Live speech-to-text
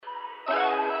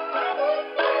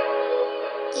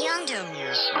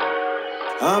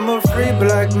I'm a free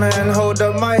black man, hold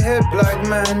up my head, black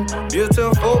man.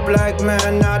 Beautiful black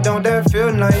man, now don't that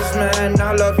feel nice, man?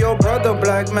 I love your brother,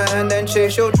 black man, and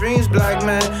chase your dreams, black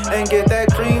man, and get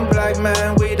that cream, black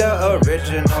man. We the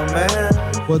original man.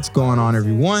 What's going on,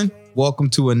 everyone? Welcome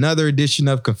to another edition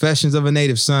of Confessions of a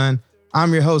Native Son.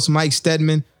 I'm your host, Mike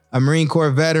Stedman, a Marine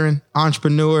Corps veteran,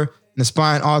 entrepreneur, and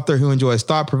aspiring author who enjoys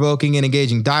thought-provoking and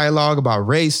engaging dialogue about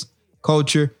race,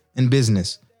 culture, and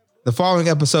business. The following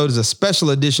episode is a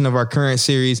special edition of our current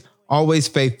series, Always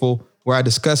Faithful, where I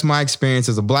discuss my experience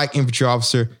as a Black infantry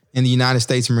officer in the United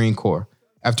States Marine Corps.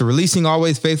 After releasing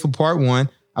Always Faithful Part 1,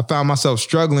 I found myself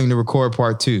struggling to record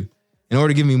Part 2. In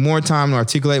order to give me more time to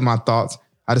articulate my thoughts,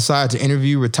 I decided to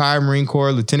interview retired Marine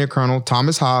Corps Lieutenant Colonel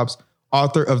Thomas Hobbs,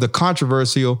 author of the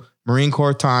controversial Marine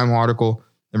Corps Time article,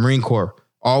 The Marine Corps,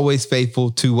 Always Faithful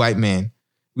to White Men.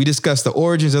 We discussed the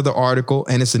origins of the article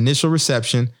and its initial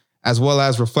reception, as well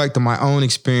as reflect on my own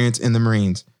experience in the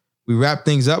Marines. We wrap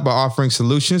things up by offering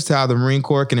solutions to how the Marine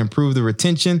Corps can improve the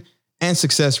retention and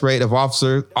success rate of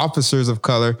officers of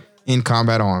color in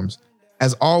combat arms.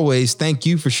 As always, thank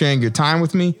you for sharing your time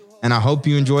with me, and I hope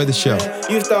you enjoy the show.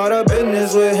 You start a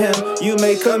business with him, you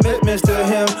make commitments to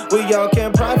him. We all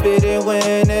can profit and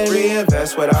win and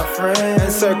reinvest with our friends.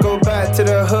 And circle back to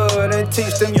the hood and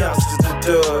teach them youngsters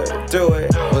to do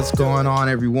it. What's going on,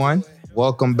 everyone?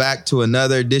 Welcome back to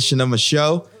another edition of my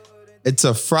show. It's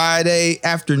a Friday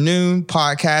afternoon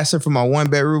podcaster from my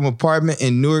one-bedroom apartment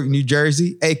in Newark, New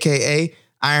Jersey, aka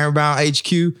Ironbound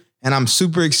HQ. And I'm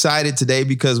super excited today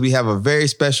because we have a very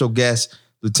special guest,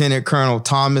 Lieutenant Colonel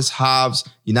Thomas Hobbs,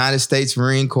 United States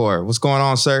Marine Corps. What's going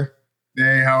on, sir?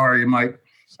 Hey, how are you, Mike?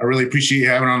 I really appreciate you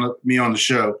having me on the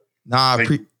show.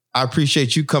 I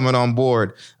appreciate you coming on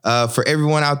board. For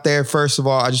everyone out there, first of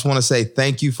all, I just want to say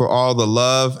thank you for all the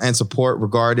love and support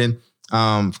regarding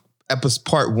part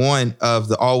 1 of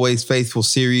the Always Faithful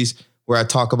series, where I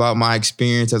talk about my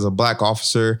experience as a Black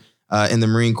officer in the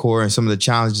Marine Corps and some of the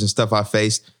challenges and stuff I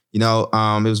faced. You know,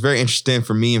 it was very interesting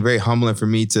for me and very humbling for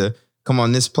me to come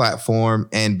on this platform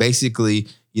and basically,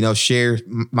 you know, share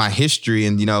my history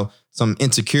and, you know, some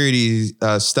insecurities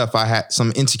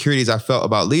some insecurities I felt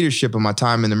about leadership in my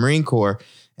time in the Marine Corps,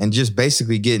 and just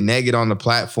basically get naked on the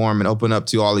platform and open up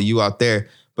to all of you out there.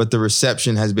 But the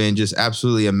reception has been just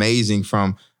absolutely amazing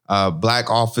from Black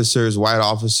officers, white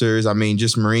officers. I mean,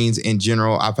 just Marines in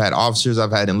general. I've had officers,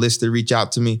 I've had enlisted reach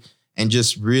out to me and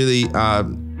just really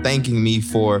thanking me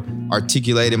for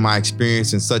articulating my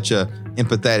experience in such a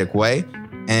empathetic way.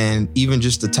 And even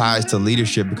just the ties to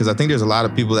leadership, because I think there's a lot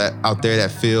of people that out there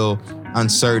that feel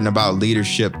uncertain about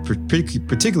leadership,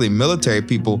 particularly military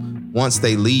people, once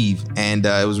they leave. And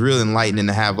it was really enlightening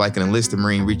to have like an enlisted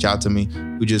Marine reach out to me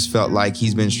who just felt like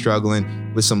he's been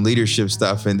struggling with some leadership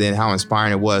stuff, and then how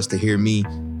inspiring it was to hear me,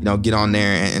 you know, get on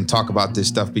there and talk about this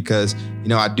stuff. Because, you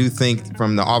know, I do think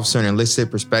from the officer and enlisted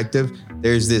perspective,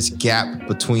 there's this gap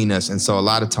between us. And so a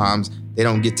lot of times they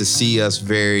don't get to see us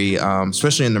very,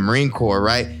 especially in the Marine Corps,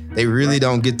 right? They really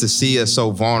don't get to see us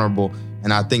so vulnerable.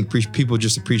 And I think people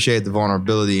just appreciate the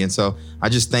vulnerability. And so I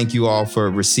just thank you all for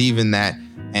receiving that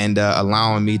and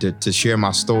allowing me to share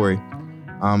my story.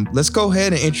 Let's go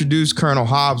ahead and introduce Colonel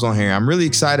Hobbs on here. I'm really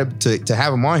excited to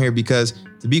have him on here because,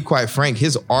 to be quite frank,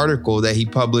 his article that he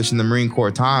published in the Marine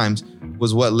Corps Times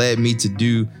was what led me to do,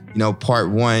 you know, part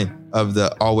 1 of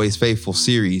the Always Faithful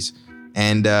series.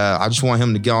 And I just want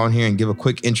him to get on here and give a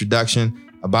quick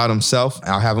introduction about himself.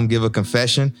 I'll have him give a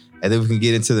confession, and then we can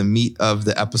get into the meat of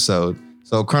the episode.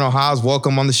 So, Colonel Hobbs,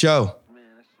 welcome on the show.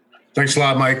 Thanks a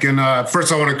lot, Mike. And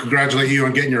first, I want to congratulate you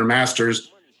on getting your master's.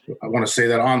 I want to say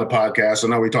that on the podcast. I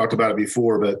know we talked about it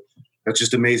before, but that's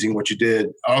just amazing what you did.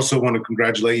 I also want to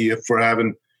congratulate you for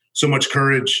having so much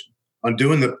courage on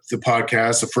doing the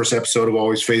podcast, the first episode of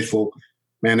Always Faithful.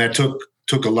 Man, that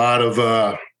took a lot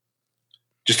of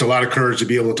just a lot of courage to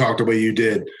be able to talk the way you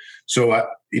did. So,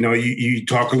 you know, you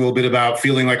talk a little bit about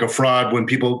feeling like a fraud when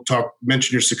people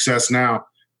mention your success now,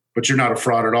 but you're not a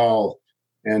fraud at all.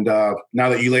 And now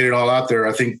that you laid it all out there,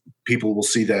 I think people will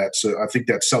see that. So I think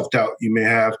that self-doubt you may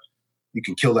have, you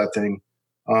can kill that thing.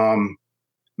 And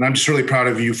I'm just really proud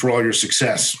of you for all your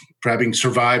success, for having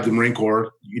survived the Marine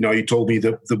Corps. You know, you told me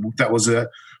that was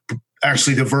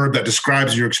actually the verb that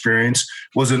describes your experience.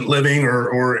 Wasn't living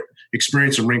or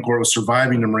experience in the Marine Corps, was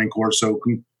surviving the Marine Corps. So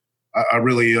I'm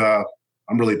really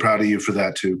proud of you for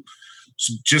that too.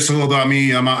 So just a little about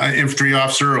me. I'm an infantry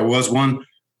officer. I was one.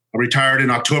 I retired in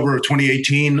October of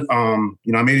 2018. You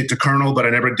know, I made it to colonel, but I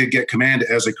never did get command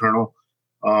as a colonel.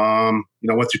 You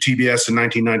know, went through TBS in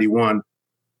 1991.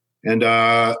 And,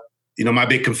 you know, my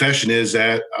big confession is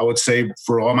that I would say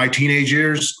for all my teenage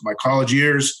years, my college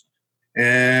years,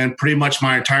 And pretty much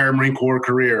my entire Marine Corps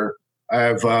career,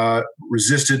 I've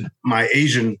resisted my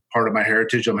Asian part of my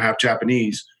heritage. I'm half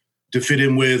Japanese to fit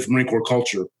in with Marine Corps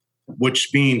culture, which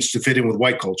means to fit in with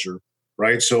white culture,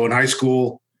 right? So in high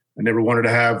school, I never wanted to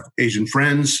have Asian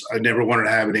friends. I never wanted to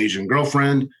have an Asian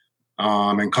girlfriend.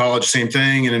 In college, same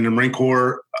thing. And in the Marine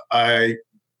Corps, I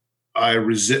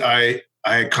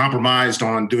compromised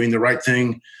on doing the right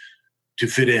thing to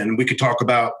fit in. We could talk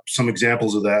about some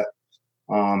examples of that.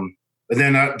 But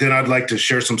then I'd like to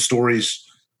share some stories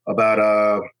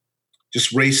about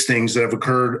just race things that have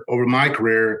occurred over my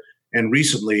career and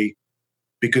recently,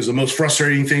 because the most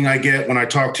frustrating thing I get when I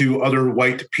talk to other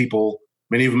white people,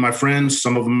 many of them my friends,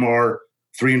 some of them are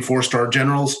 3- and 4-star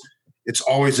generals, it's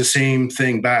always the same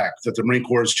thing back, that the Marine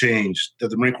Corps has changed, that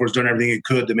the Marine Corps has done everything it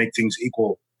could to make things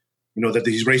equal, that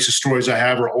these racist stories I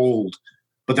have are old.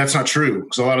 But that's not true,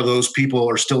 because a lot of those people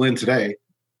are still in today.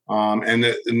 And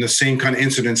the same kind of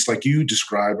incidents like you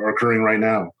described are occurring right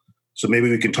now. So maybe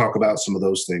we can talk about some of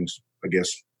those things, I guess.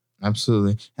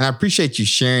 Absolutely. And I appreciate you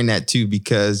sharing that too,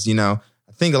 because,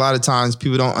 I think a lot of times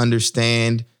people don't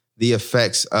understand the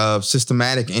effects of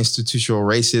systematic institutional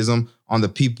racism on the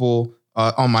people,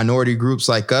 on minority groups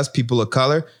like us, people of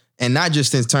color, and not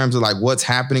just in terms of like what's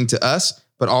happening to us,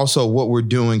 but also what we're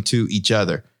doing to each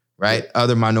other, right? Yeah.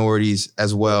 Other minorities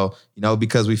as well,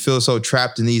 because we feel so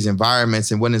trapped in these environments.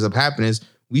 And what ends up happening is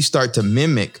we start to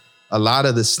mimic a lot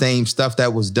of the same stuff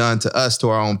that was done to us, to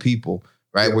our own people,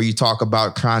 right? Yeah. Where you talk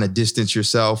about trying to distance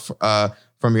yourself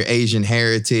from your Asian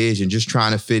heritage and just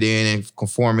trying to fit in and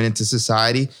conforming into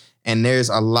society. And there's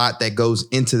a lot that goes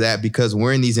into that, because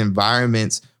we're in these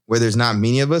environments where there's not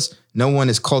many of us. No one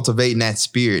is cultivating that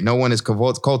spirit. No one is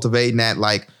cultivating that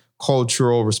like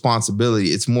cultural responsibility.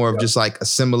 It's more of just like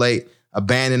assimilate,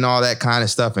 abandon all that kind of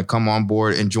stuff and come on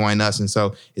board and join us. And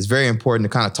so it's very important to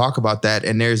kind of talk about that.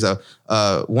 And there's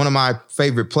one of my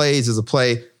favorite plays is a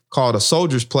play called A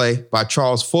Soldier's Play by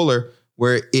Charles Fuller,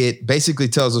 where it basically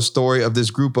tells a story of this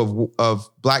group of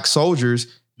Black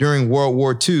soldiers during World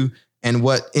War II and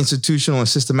what institutional and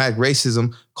systematic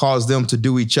racism caused them to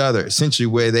do each other, essentially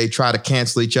where they try to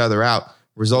cancel each other out,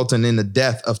 resulting in the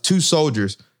death of 2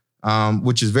 soldiers,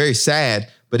 which is very sad,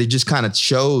 but it just kind of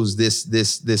shows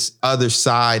this other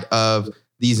side of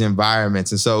these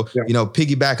environments. And so,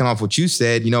 piggybacking off what you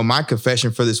said, my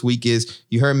confession for this week is,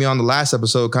 you heard me on the last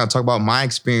episode kind of talk about my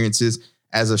experiences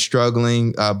as a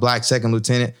struggling Black second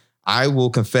lieutenant. I will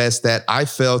confess that I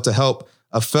failed to help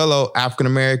a fellow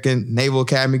African-American Naval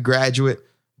Academy graduate,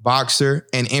 boxer,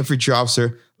 and infantry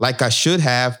officer like I should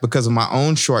have, because of my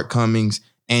own shortcomings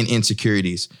and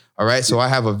insecurities. All right. So I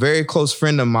have a very close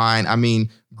friend of mine.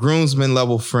 Groomsman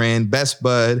level friend, best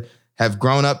bud, have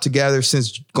grown up together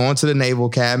since going to the Naval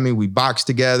Academy. We boxed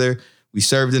together. We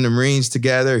served in the Marines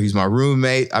together. He's my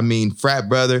roommate. Frat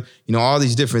brother, all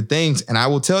these different things. And I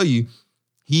will tell you,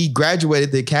 he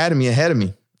graduated the academy ahead of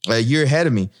me, a year ahead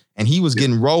of me. And he was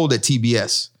getting rolled at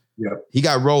TBS. Yeah. He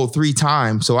got rolled 3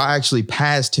 times. So I actually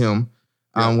passed him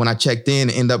when I checked in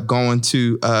and ended up going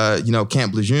to,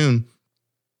 Camp Lejeune.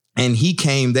 And he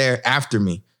came there after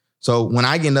me. So when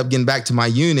I ended up getting back to my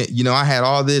unit, I had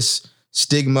all this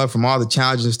stigma from all the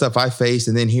challenges and stuff I faced.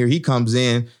 And then here he comes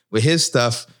in with his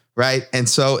stuff, right? And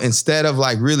so instead of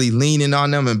like really leaning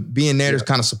on them and being there to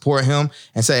kind of support him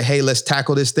and say, hey, let's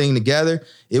tackle this thing together,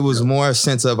 it was more a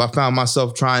sense of, I found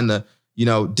myself trying to,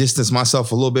 distance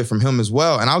myself a little bit from him as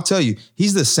well. And I'll tell you,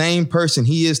 he's the same person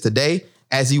he is today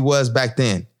as he was back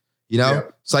then.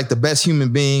 It's like the best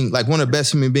human being, like one of the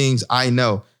best human beings I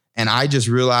know. And I just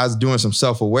realized doing some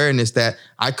self-awareness that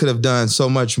I could have done so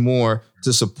much more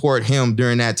to support him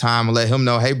during that time and let him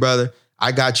know, hey, brother,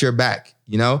 I got your back,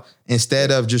 instead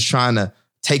of just trying to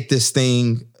take this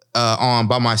thing on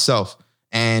by myself.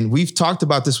 And we've talked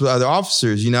about this with other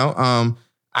officers,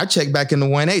 I checked back in the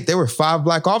 1-8. There were 5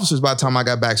 Black officers by the time I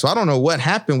got back. So I don't know what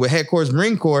happened with Headquarters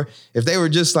Marine Corps. If they were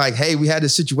just like, hey, we had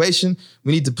this situation,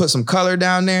 we need to put some color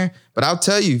down there. But I'll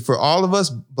tell you, for all of us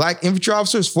Black infantry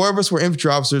officers, 4 of us were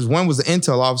infantry officers. 1 was the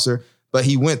intel officer, but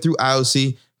he went through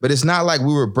IOC. But it's not like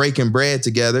we were breaking bread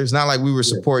together. It's not like we were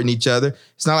supporting each other.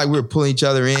 It's not like we were pulling each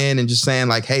other in and just saying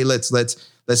like, hey, let's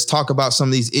talk about some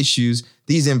of these issues.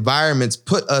 These environments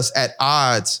put us at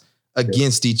odds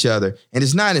against each other. And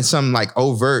it's not in some like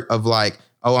overt of like,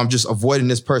 oh, I'm just avoiding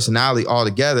this personality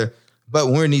altogether. But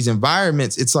when we're in these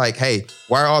environments, it's like, hey,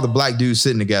 why are all the Black dudes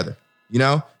sitting together? You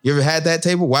ever had that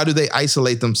table? Why do they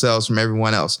isolate themselves from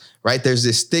everyone else? Right? There's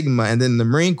this stigma. And then in the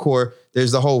Marine Corps,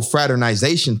 there's the whole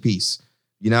fraternization piece,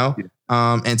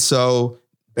 and so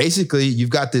basically you've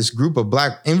got this group of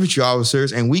Black infantry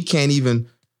officers and we can't even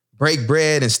break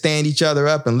bread and stand each other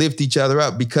up and lift each other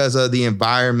up because of the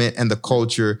environment and the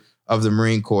culture of the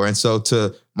Marine Corps. And so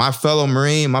to my fellow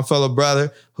Marine, my fellow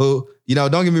brother who,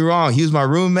 don't get me wrong, he was my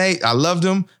roommate. I loved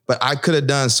him, but I could have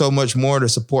done so much more to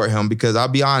support him because I'll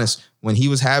be honest, when he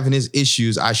was having his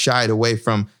issues, I shied away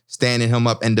from standing him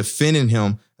up and defending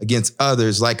him against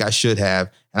others like I should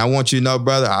have. And I want you to know,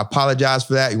 brother, I apologize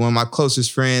for that. You're one of my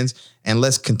closest friends, and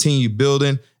let's continue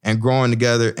building and growing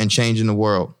together and changing the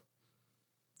world.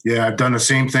 Yeah, I've done the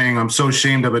same thing. I'm so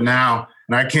ashamed of it now.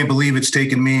 And I can't believe it's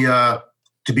taken me to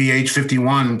be age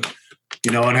 51,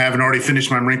 and haven't already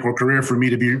finished my Marine Corps career for me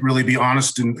to really be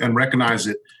honest and recognize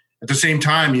it. At the same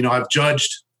time, I've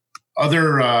judged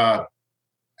other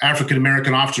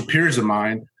African-American officer peers of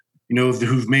mine,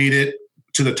 who've made it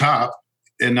to the top.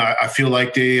 And I feel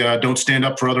like they don't stand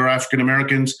up for other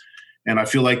African-Americans. And I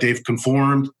feel like they've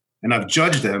conformed, and I've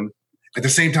judged them. At the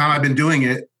same time, I've been doing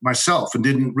it myself and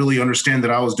didn't really understand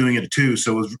that I was doing it too.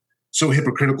 So it was so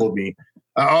hypocritical of me.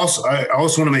 I also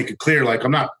want to make it clear, like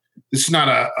this is not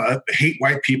a hate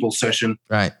white people session.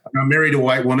 Right. I'm married to a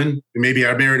white woman. Maybe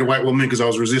I married a white woman because I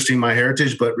was resisting my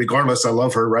heritage, but regardless, I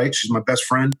love her, right? She's my best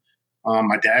friend.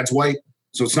 My dad's white.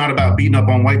 So it's not about beating up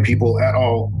on white people at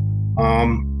all.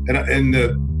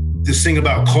 This thing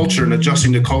about culture and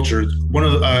adjusting to culture,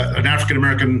 an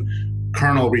African-American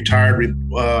colonel retired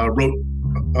wrote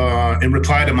in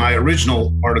reply to my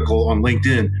original article on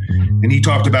LinkedIn, and he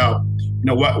talked about,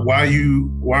 why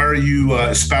are you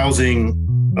espousing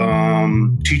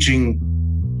teaching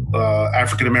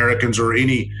African Americans or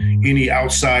any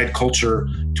outside culture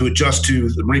to adjust to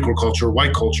the Marine Corps culture,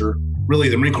 white culture, really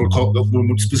the Marine Corps culture,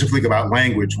 specifically about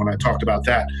language. When I talked about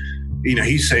that,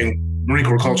 he's saying Marine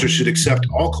Corps culture should accept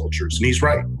all cultures, and he's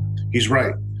right. He's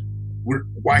right.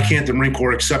 Why can't the Marine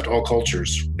Corps accept all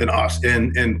cultures and us,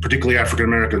 and particularly African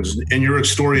Americans? And your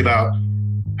story about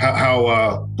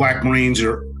how Black Marines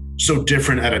are so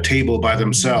different at a table by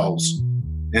themselves,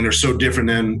 and they're so different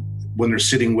than when they're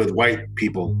sitting with white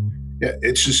people.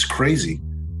 It's just crazy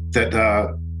that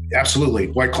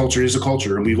absolutely white culture is a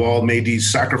culture, and we've all made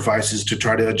these sacrifices to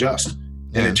try to adjust,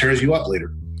 and it tears you up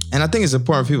later. And I think it's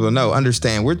important for people to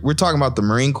understand, we're talking about the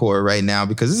Marine Corps right now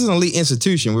because this is an elite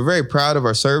institution. We're very proud of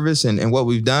our service and what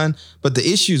we've done, but the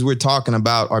issues we're talking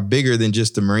about are bigger than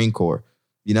just the Marine Corps.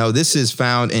 This is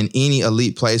found in any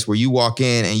elite place where you walk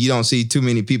in and you don't see too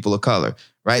many people of color,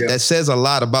 right? Yeah. That says a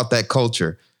lot about that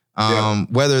culture,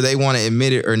 whether they want to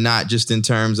admit it or not, just in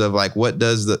terms of like, what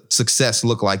does the success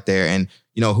look like there? And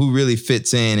who really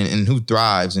fits in and who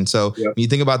thrives. And so when you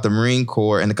think about the Marine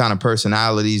Corps and the kind of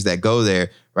personalities that go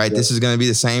there, right? This is going to be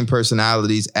the same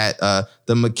personalities at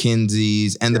the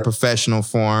McKinseys and the professional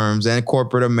firms and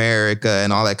corporate America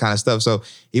and all that kind of stuff. So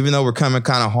even though we're coming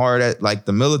kind of hard at like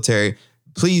the military,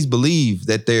 please believe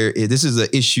that this is an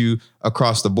issue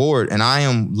across the board. And I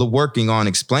am working on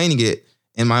explaining it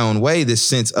in my own way, this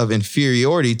sense of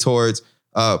inferiority towards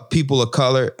people of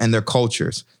color and their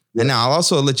cultures. And now I'll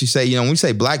also let you say, when we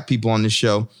say Black people on this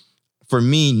show, for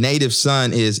me, native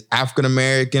son is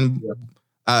African-American,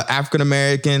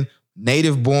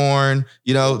 native born,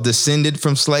 descended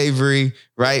from slavery,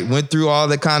 right? Went through all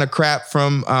that kind of crap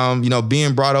from,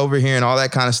 being brought over here and all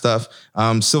that kind of stuff.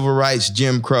 Civil rights,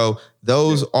 Jim Crow,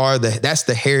 that's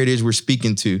the heritage we're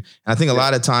speaking to. And I think a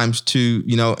lot of times too,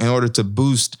 in order to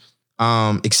boost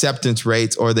acceptance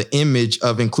rates or the image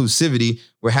of inclusivity,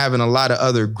 we're having a lot of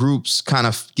other groups kind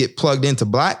of get plugged into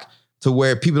Black to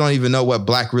where people don't even know what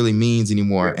Black really means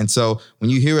anymore. And so when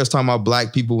you hear us talking about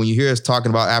Black people, when you hear us talking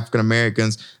about African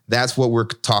Americans, that's what we're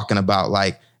talking about.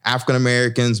 Like African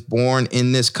Americans born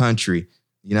in this country,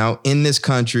 in this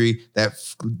country that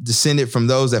descended from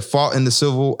those that fought in the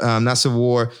Civil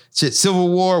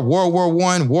War, World War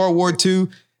I, World War II,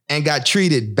 and got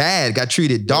treated bad, got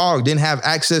treated dog, didn't have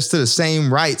access to the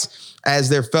same rights as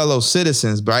their fellow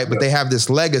citizens, right? But they have this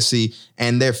legacy,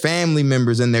 and their family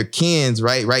members and their kins,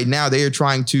 right? Right now, they are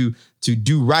trying to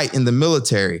do right in the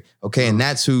military, okay? And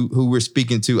that's who we're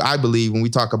speaking to, I believe, when we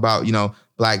talk about,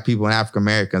 Black people and African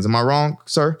Americans. Am I wrong,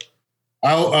 sir?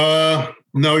 No,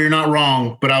 you're not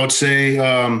wrong. But I would say,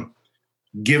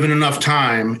 given enough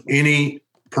time, any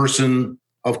person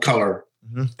of color,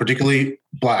 particularly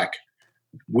Black,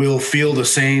 will feel the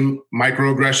same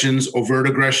microaggressions, overt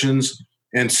aggressions,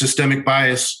 and systemic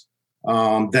bias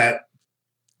that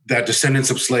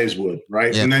descendants of slaves would,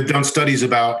 right? Yeah. And they've done studies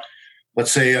about,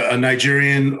 let's say,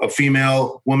 a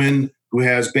female woman who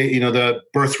has, the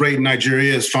birth rate in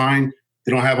Nigeria is fine.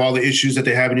 They don't have all the issues that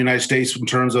they have in the United States in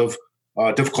terms of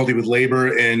difficulty with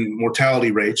labor and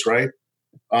mortality rates, right?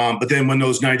 But then when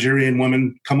those Nigerian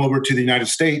women come over to the United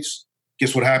States,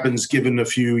 guess what happens given a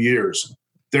few years?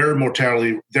 Their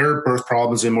birth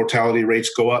problems and mortality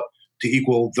rates go up to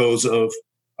equal those of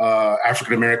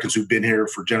African Americans who've been here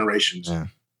for generations. Yeah.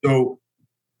 So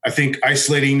I think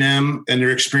isolating them and their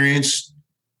experience,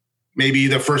 maybe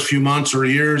the first few months or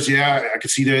years, I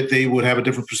could see that they would have a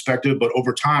different perspective, but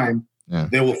over time,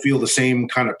 they will feel the same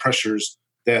kind of pressures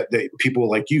that people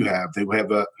like you have. They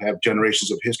will have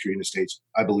generations of history in the States,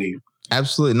 I believe.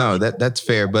 Absolutely. No, that's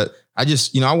fair. But I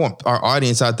just, I want our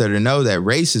audience out there to know that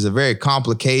race is a very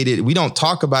complicated, we don't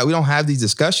have these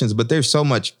discussions, but there's so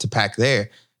much to pack there.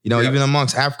 Even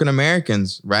amongst African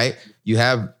Americans, right? You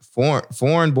have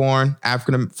foreign-born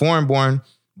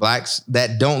blacks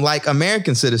that don't like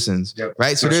American citizens,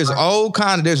 right? So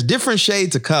there's different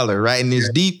shades of color, right? And it's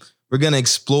deep. We're going to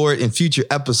explore it in future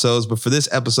episodes. But for this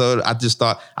episode, I just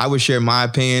thought I would share my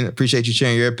opinion. Appreciate you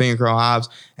sharing your opinion, Colonel Hobbs.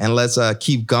 And let's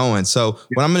keep going. So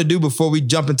what I'm going to do before we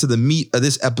jump into the meat of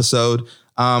this episode,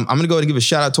 I'm going to go ahead and give a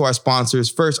shout out to our sponsors.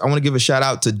 First, I want to give a shout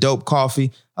out to Dope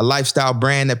Coffee, a lifestyle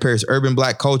brand that pairs urban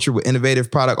Black culture with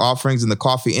innovative product offerings in the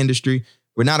coffee industry.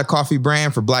 We're not a coffee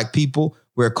brand for Black people.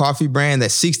 We're a coffee brand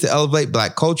that seeks to elevate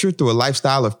Black culture through a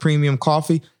lifestyle of premium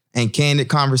coffee and candid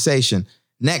conversation.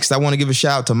 Next, I want to give a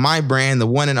shout out to my brand, the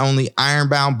one and only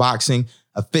Ironbound Boxing,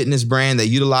 a fitness brand that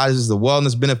utilizes the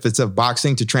wellness benefits of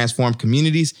boxing to transform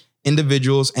communities,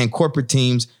 individuals, and corporate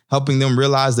teams, helping them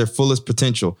realize their fullest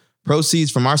potential. Proceeds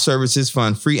from our services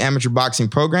fund free amateur boxing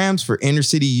programs for inner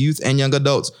city youth and young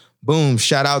adults. Boom.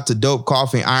 Shout out to Dope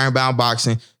Coffee and Ironbound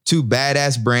Boxing, two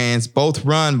badass brands, both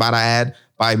run, might I add,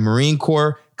 by Marine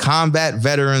Corps combat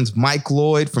veterans Mike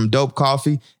Lloyd from Dope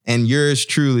Coffee and yours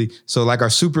truly. So like our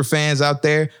super fans out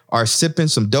there are sipping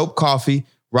some Dope Coffee,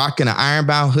 rocking an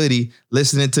Ironbound hoodie,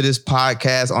 listening to this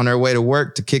podcast on their way to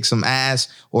work to kick some ass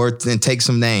or then take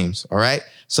some names. All right.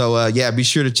 So be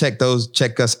sure to check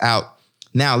us out.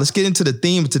 Now let's get into the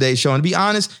theme of today's show. And to be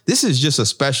honest, this is just a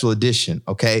special edition.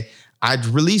 Okay. I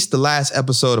released the last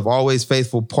episode of Always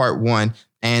Faithful Part 1.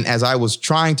 And as I was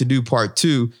trying to do Part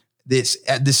 2, this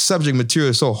subject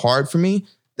material is so hard for me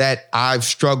that I've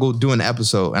struggled doing the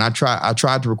episode. And I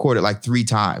tried to record it like 3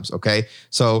 times. Okay.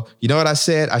 So you know what I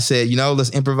said? I said,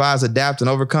 let's improvise, adapt, and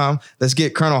overcome. Let's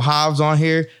get Colonel Hobbs on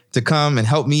here to come and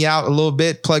help me out a little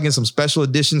bit, plug in some special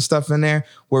edition stuff in there.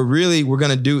 What really we're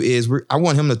going to do is I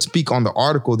want him to speak on the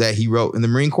article that he wrote in the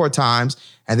Marine Corps Times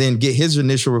and then get his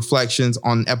initial reflections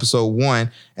on episode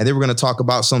 1. And then we're going to talk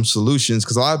about some solutions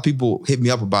because a lot of people hit me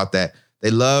up about that. They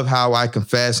love how I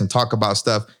confess and talk about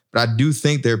stuff. But I do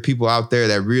think there are people out there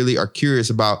that really are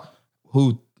curious about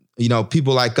who,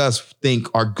 people like us think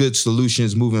are good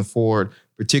solutions moving forward,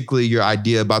 particularly your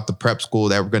idea about the prep school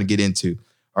that we're going to get into.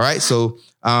 All right. So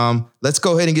let's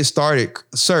go ahead and get started.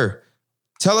 Sir,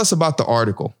 tell us about the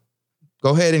article.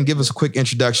 Go ahead and give us a quick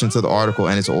introduction to the article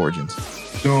and its origins.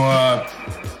 So I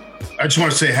just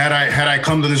want to say, had I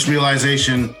come to this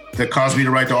realization that caused me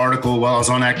to write the article while I was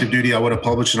on active duty, I would have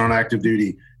published it on active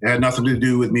duty. It had nothing to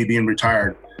do with me being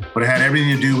retired, but it had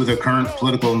everything to do with the current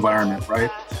political environment, right?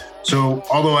 So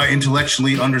although I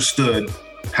intellectually understood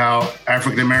how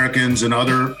African Americans and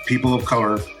other people of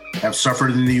color have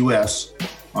suffered in the U.S.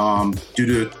 Due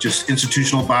to just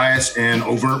institutional bias and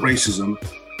overt racism,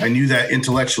 I knew that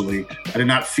intellectually. I did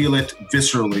not feel it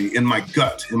viscerally in my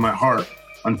gut, in my heart,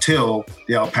 until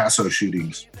the El Paso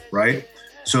shootings, right?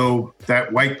 So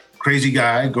that white crazy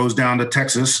guy goes down to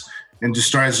Texas and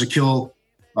just tries to kill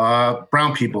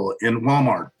brown people in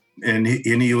Walmart. And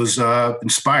he was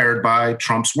inspired by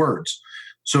Trump's words.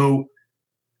 So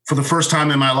for the first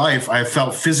time in my life, I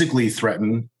felt physically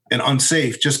threatened and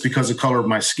unsafe just because of the color of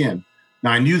my skin.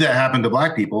 Now, I knew that happened to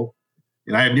Black people,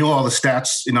 and I knew all the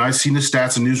stats. I've seen the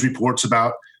stats and news reports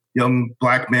about young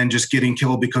Black men just getting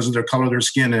killed because of their color of their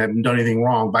skin and hadn't done anything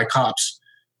wrong by cops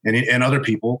and other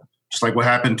people, just like what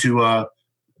happened to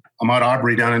Ahmaud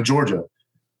Arbery down in Georgia.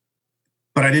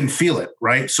 But I didn't feel it,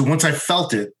 right? So once I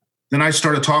felt it, then I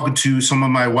started talking to some of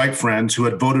my white friends who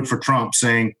had voted for Trump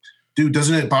saying, dude,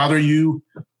 doesn't it bother you,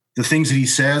 the things that he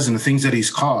says and the things that he's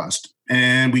caused?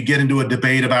 And we get into a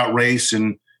debate about race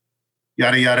and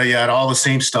yada, yada, yada, all the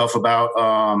same stuff about,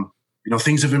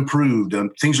 things have improved and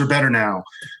things are better now.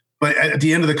 But at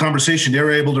the end of the conversation, they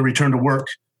were able to return to work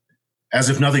as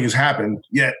if nothing has happened.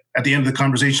 Yet at the end of the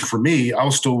conversation for me, I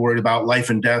was still worried about life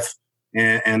and death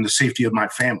and the safety of my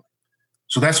family.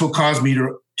 So that's what caused me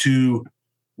to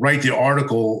write the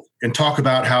article and talk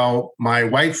about how my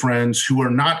white friends who are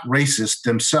not racist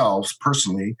themselves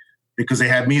personally, because they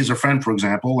had me as a friend, for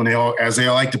example, and as they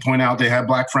like to point out, they have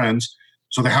Black friends.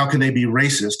 So how can they be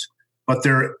racist? But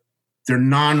their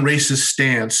non-racist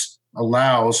stance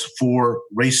allows for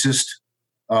racist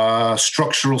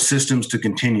structural systems to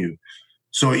continue.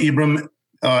 So Ibram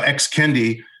X.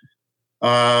 Kendi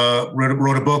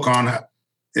wrote a book on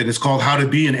it is called How to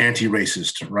Be an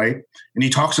Anti-Racist, right? And he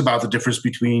talks about the difference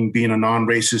between being a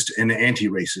non-racist and an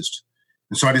anti-racist.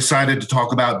 And so I decided to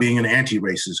talk about being an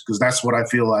anti-racist because that's what I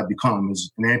feel I've become,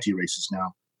 is an anti-racist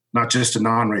now, not just a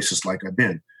non-racist like I've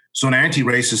been. So an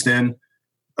anti-racist then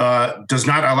does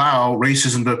not allow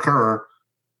racism to occur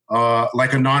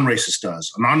like a non-racist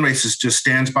does. A non-racist just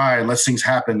stands by and lets things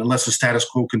happen and lets the status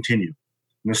quo continue.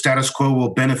 And the status quo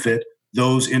will benefit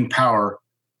those in power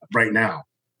right now.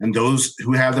 And those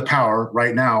who have the power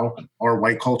right now are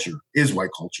white culture,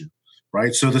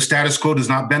 right? So the status quo does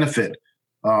not benefit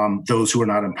those who are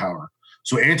not in power.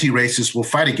 So anti-racists will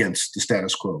fight against the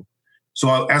status quo.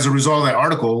 So as a result of that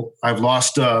article, I've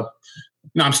lost,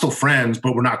 I'm still friends,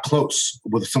 but we're not close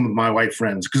with some of my white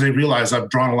friends because they realize I've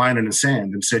drawn a line in the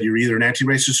sand and said, you're either an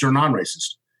anti-racist or a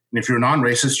non-racist. And if you're a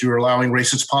non-racist, you're allowing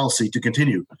racist policy to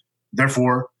continue.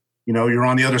 Therefore, you're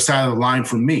on the other side of the line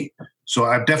from me. So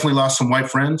I've definitely lost some white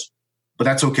friends, but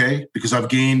that's okay because I've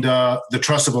gained the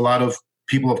trust of a lot of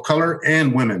people of color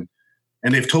and women.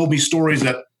 And they've told me stories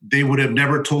that they would have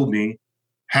never told me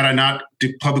had I not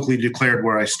publicly declared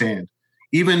where I stand.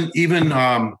 Even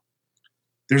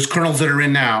there's colonels that are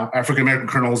in now, African-American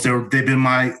colonels. They've been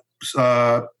my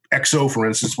XO, for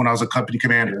instance, when I was a company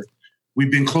commander.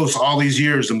 We've been close all these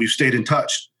years and we've stayed in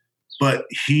touch. But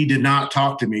he did not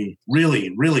talk to me,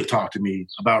 really talk to me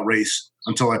about race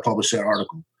until I published that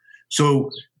article.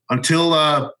 So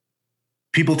until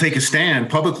people take a stand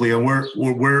publicly on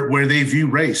where they view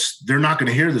race, they're not going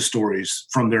to hear the stories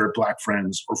from their Black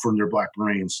friends or from their Black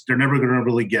Marines. They're never going to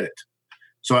really get it.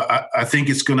 So I think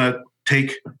it's going to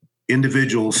take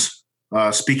individuals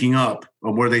speaking up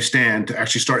on where they stand to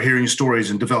actually start hearing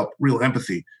stories and develop real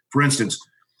empathy. For instance,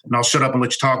 and I'll shut up and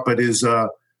let you talk, but is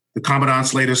the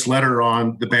Commandant's latest letter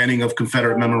on the banning of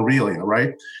Confederate memorabilia,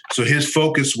 right? So his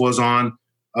focus was on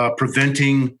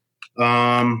preventing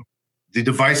the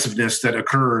divisiveness that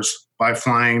occurs by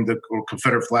flying the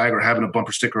Confederate flag or having a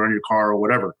bumper sticker on your car or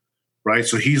whatever, right?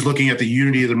 So he's looking at the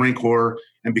unity of the Marine Corps,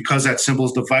 and because that symbol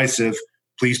is divisive,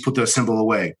 please put that symbol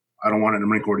away. I don't want it in the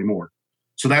Marine Corps anymore.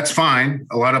 So that's fine.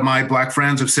 A lot of my Black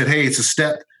friends have said, hey, it's a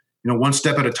step, one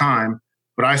step at a time.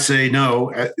 But I say, no,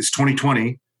 it's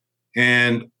 2020.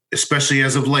 And especially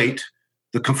as of late,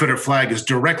 the Confederate flag is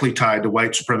directly tied to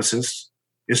white supremacists.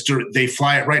 They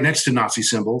fly it right next to Nazi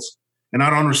symbols. And I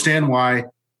don't understand why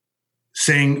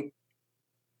saying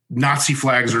Nazi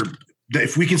flags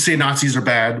if we can say Nazis are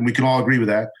bad, and we can all agree with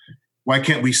that, why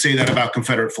can't we say that about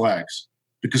Confederate flags?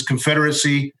 Because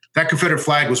that Confederate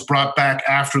flag was brought back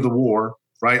after the war,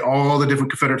 right? All the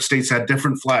different Confederate states had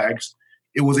different flags.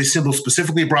 It was a symbol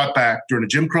specifically brought back during the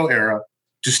Jim Crow era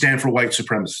to stand for white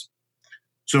supremacy.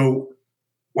 So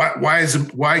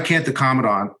why can't the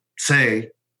Commandant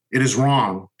say it is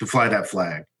wrong to fly that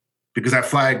flag? Because that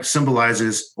flag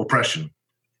symbolizes oppression.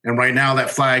 And right now,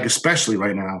 that flag, especially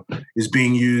right now, is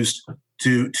being used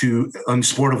in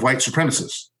support of white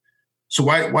supremacists. So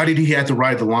why did he have to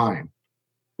ride the line,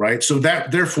 right? So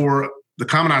therefore, the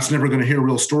Commandant's never going to hear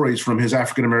real stories from his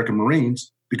African-American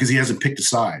Marines because he hasn't picked a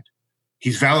side.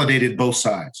 He's validated both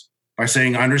sides by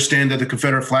saying, I understand that the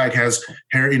Confederate flag has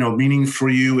meaning for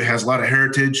you. It has a lot of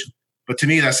heritage. But to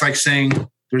me, that's like saying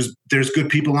there's good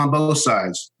people on both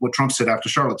sides, what Trump said after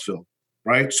Charlottesville,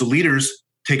 right? So leaders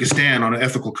take a stand on an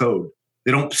ethical code.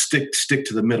 They don't stick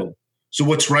to the middle. So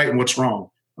what's right and what's wrong?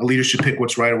 A leader should pick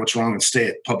what's right and what's wrong and say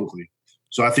it publicly.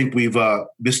 So I think we've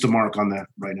missed the mark on that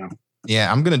right now.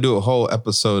 Yeah, I'm going to do a whole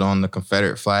episode on the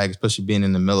Confederate flag, especially being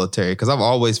in the military, because I've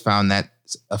always found that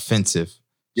offensive,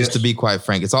 just to be quite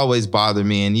frank. It's always bothered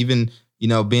me. And even,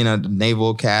 being a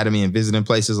Naval Academy and visiting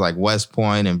places like West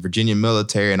Point and Virginia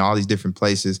military and all these different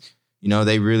places,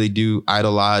 they really do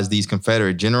idolize these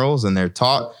Confederate generals and they're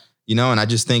taught, and I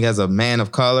just think as a man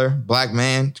of color, Black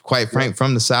man, quite frank,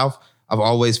 from the South, I've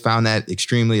always found that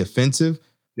extremely offensive.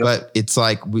 Yep. But it's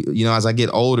like, as I get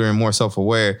older and more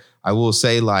self-aware, I will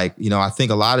say I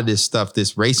think a lot of this stuff,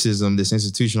 this racism, this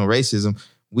institutional racism,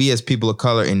 we as people of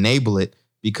color enable it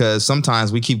because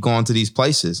sometimes we keep going to these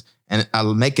places and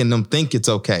making them think it's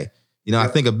okay. I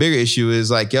think a bigger issue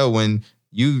is when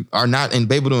you are not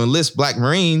able to enlist Black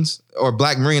Marines or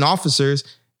Black Marine officers,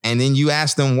 and then you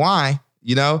ask them why,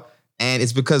 and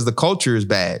it's because the culture is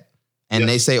bad. And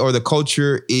they say, or the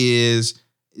culture is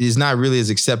not really as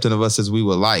accepting of us as we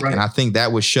would like. Right. And I think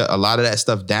that would shut a lot of that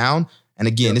stuff down. And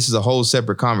again, this is a whole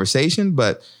separate conversation,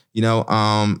 but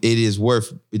it is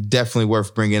definitely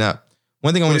worth bringing up.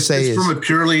 One thing I want to say is from a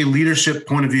purely leadership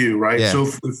point of view, right? Yeah. So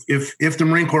if the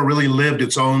Marine Corps really lived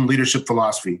its own leadership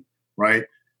philosophy, right?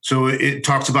 So it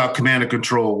talks about command and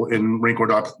control in Marine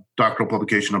Corps doctrinal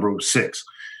publication number 6.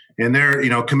 And there,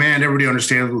 command, everybody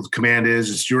understands what command is.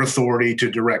 It's your authority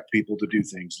to direct people to do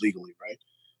things legally, right?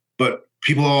 But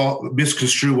people all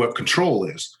misconstrue what control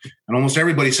is. And almost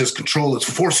everybody says control is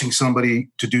forcing somebody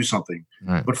to do something.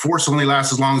 Right. But force only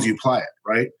lasts as long as you apply it,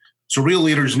 right? So real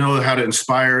leaders know how to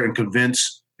inspire and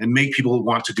convince and make people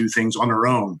want to do things on their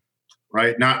own,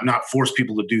 right? Not force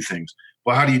people to do things.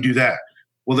 Well, how do you do that?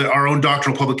 Well, our own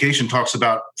doctrinal publication talks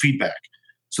about feedback.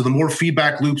 So the more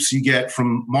feedback loops you get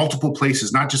from multiple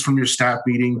places, not just from your staff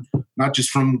meeting, not just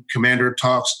from commander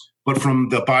talks, but from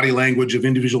the body language of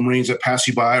individual Marines that pass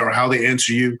you by or how they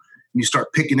answer you, and you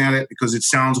start picking at it because it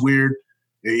sounds weird,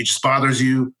 it just bothers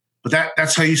you. But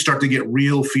that's how you start to get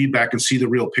real feedback and see the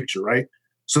real picture, right?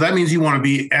 So that means you want to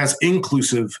be as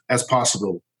inclusive as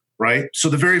possible, right? So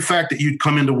the very fact that you'd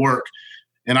come into work,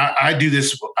 and I do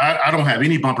this, I don't have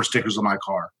any bumper stickers on my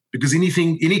car because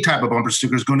any type of bumper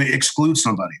sticker is going to exclude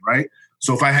somebody, right?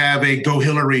 So if I have a Go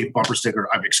Hillary bumper sticker,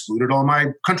 I've excluded all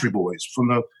my country boys from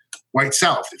the white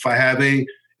South. If I have a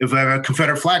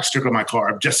Confederate flag sticker on my car,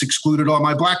 I've just excluded all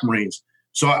my Black Marines.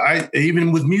 So I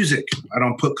even with music, I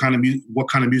don't put what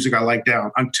kind of music I like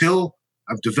down until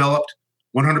I've developed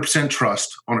 100%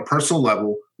 trust on a personal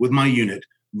level with my unit.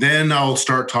 Then I'll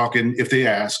start talking, if they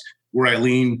ask, where I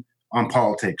lean on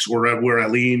politics or where I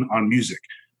lean on music.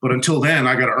 But until then,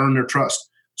 I got to earn their trust.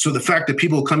 So the fact that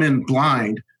people come in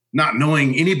blind, not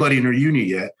knowing anybody in their unit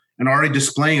yet, and already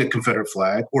displaying a Confederate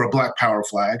flag or a Black Power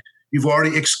flag, you've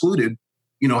already excluded,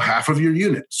 half of your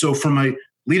unit. So from a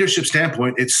leadership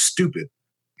standpoint, it's stupid.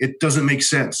 It doesn't make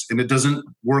sense, and it doesn't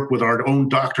work with our own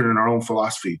doctrine and our own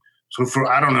philosophy. So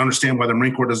I don't understand why the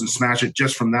Marine Corps doesn't smash it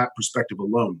just from that perspective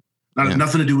alone.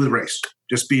 Nothing to do with race,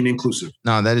 just being inclusive.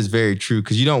 No, that is very true,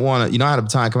 because you don't have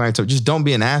time come back to just don't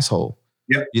be an asshole.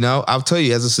 Yep. I'll tell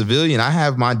you, as a civilian, I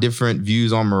have my different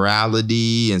views on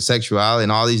morality and sexuality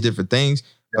and all these different things,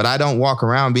 but I don't walk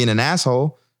around being an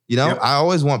asshole. I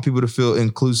always want people to feel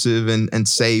inclusive and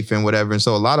safe and whatever. And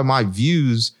so a lot of my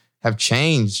views have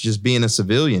changed just being a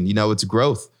civilian. It's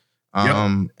growth.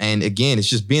 And again, it's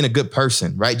just being a good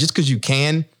person, right? Just because you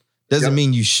can doesn't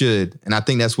mean you should. And I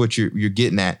think that's what you're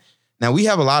getting at. Now, we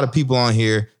have a lot of people on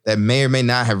here that may or may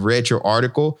not have read your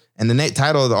article. And the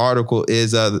title of the article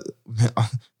is The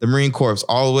Marine Corps,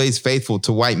 Always Faithful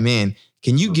to White Men.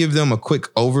 Can you give them a quick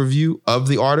overview of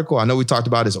the article? I know we talked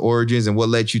about its origins and what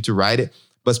led you to write it,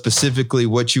 but specifically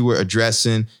what you were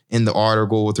addressing in the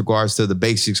article with regards to the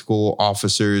basic school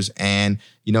officers and,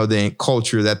 the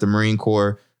culture that the Marine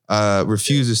Corps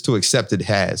refuses to accept it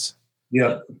has.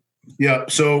 Yeah.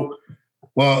 So,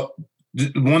 well,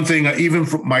 one thing, even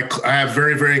for I have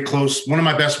very, very close, one of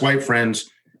my best white friends,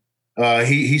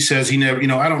 he says he never,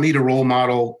 I don't need a role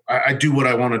model. I do what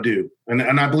I want to do.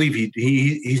 And I believe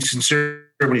he's sincere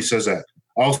when he says that.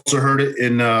 I also heard it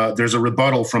in, there's a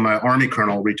rebuttal from an Army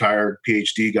colonel, retired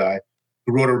PhD guy,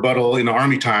 who wrote a rebuttal in the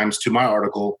Army Times to my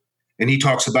article. And he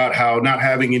talks about how not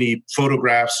having any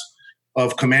photographs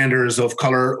of commanders of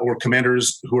color or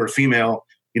commanders who are female,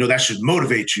 that should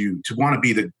motivate you to want to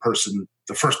be the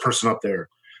first person up there.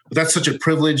 But that's such a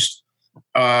privileged,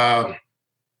 fucking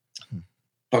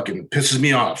pisses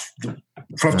me off.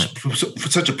 From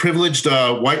such a privileged,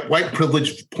 white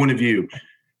privileged point of view,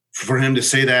 for him to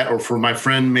say that, or for my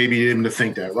friend maybe even to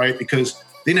think that, right? Because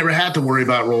they never had to worry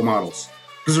about role models,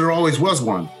 because there always was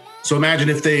one. So imagine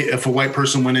if a white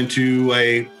person went into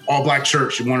a all-Black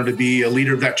church and wanted to be a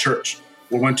leader of that church,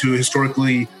 or went to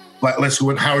historically Black, let's go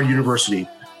with Howard University,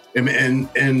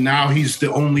 and now he's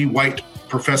the only white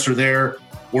professor there,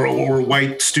 or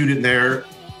white student there.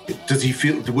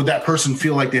 Would that person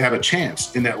feel like they have a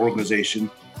chance in that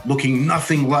organization, looking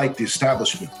nothing like the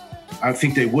establishment? I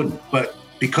think they wouldn't. But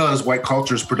because white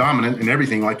culture is predominant in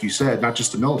everything, like you said, not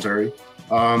just the military,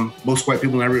 most white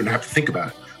people never even have to think about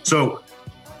it. So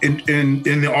in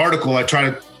the article, I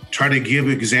try to give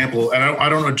an example, and I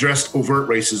don't address overt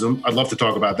racism. I'd love to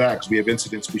talk about that because we have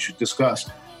incidents we should discuss.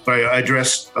 But I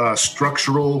address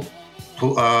structural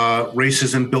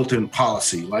racism built in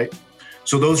policy, right?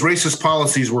 So those racist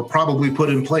policies were probably put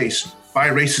in place by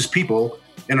racist people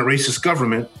in a racist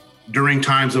government during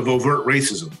times of overt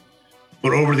racism.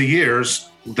 But over the years,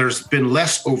 there's been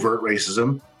less overt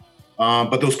racism,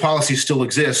 but those policies still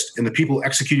exist, and the people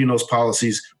executing those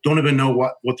policies don't even know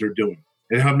what they're doing.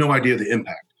 They have no idea the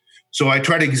impact. So I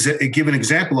try to give an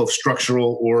example of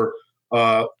structural or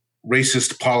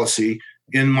racist policy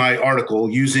in my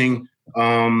article using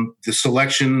the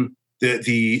selection,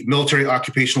 the military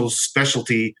occupational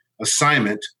specialty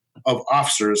assignment of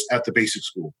officers at the basic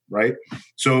school, right?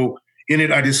 So in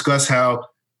it, I discuss how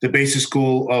the basic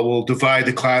school will divide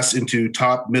the class into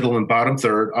top, middle, and bottom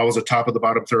third. I was a top of the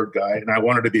bottom third guy, and I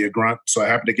wanted to be a grunt, so I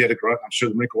happened to get a grunt. I'm sure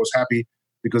the Marine Corps was happy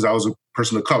because I was a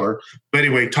person of color. But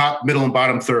anyway, top, middle, and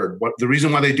bottom third. The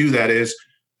reason why they do that is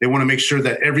they want to make sure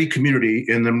that every community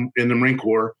in the Marine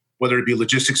Corps, whether it be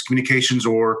logistics, communications,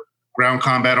 or ground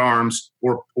combat arms,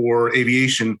 or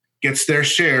aviation, gets their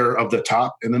share of the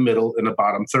top and the middle and the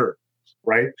bottom third,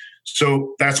 right?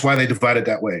 So that's why they divide it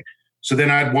that way. So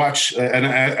then I'd watch, and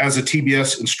as a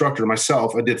TBS instructor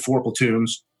myself, I did 4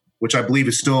 platoons, which I believe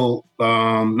is still,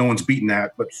 no one's beaten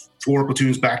that, but 4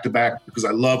 platoons back to back because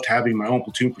I loved having my own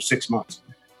platoon for 6 months.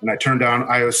 And I turned down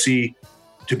IOC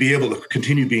to be able to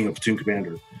continue being a platoon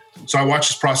commander. So I watched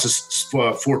this process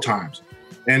 4 times.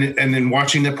 And then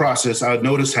watching the process, I would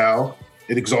notice how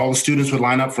all the students would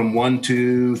line up from 1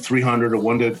 to 300 or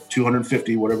 1 to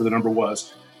 250, whatever the number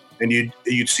was. And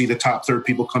you'd see the top third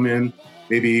people come in,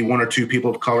 maybe 1 or 2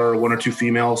 people of color, 1 or 2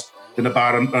 females. Then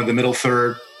the middle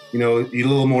third, a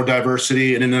little more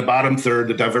diversity. And in the bottom third,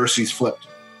 the diversity's flipped,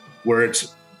 where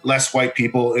it's less white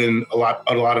people and a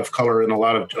lot of color and a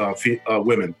lot of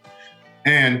women.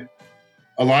 And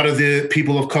a lot of the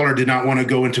people of color did not want to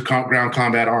go into ground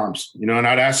combat arms, and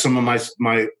I'd ask some of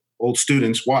my old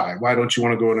students, why don't you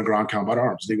want to go into ground combat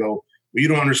arms? They go, well, you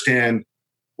don't understand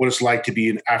what it's like to be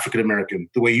an African-American,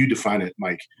 the way you define it,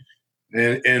 Mike.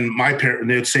 And my parents,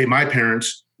 they'd say my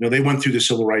parents, they went through the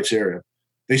civil rights era.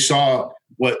 They saw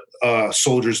what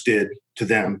soldiers did to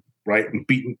them, right? And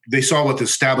they saw what the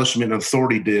establishment and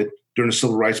authority did during the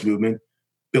civil rights movement,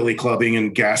 billy clubbing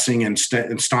and gassing and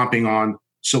stomping on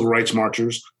civil rights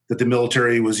marchers, that the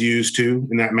military was used to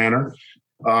in that manner.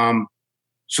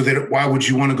 So that why would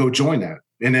you want to go join that?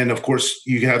 And then, of course,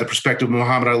 you have the perspective of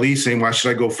Muhammad Ali saying, why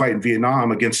should I go fight in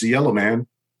Vietnam against the yellow man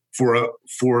for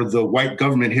the white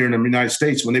government here in the United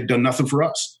States when they've done nothing for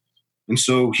us? And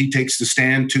so he takes the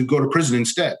stand to go to prison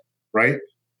instead, right?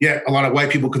 Yet a lot of white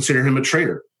people consider him a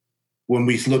traitor. When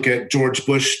we look at George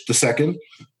Bush II,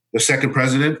 the second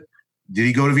president, did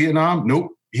he go to Vietnam?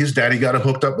 Nope. His daddy got him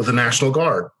hooked up with the National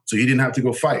Guard, so he didn't have to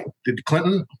go fight. Did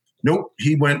Clinton? Nope.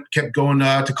 He kept going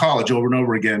to college over and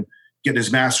over again, getting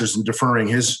his master's and deferring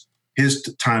his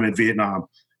time in Vietnam.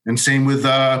 And same with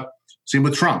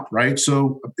Trump, right?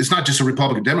 So it's not just a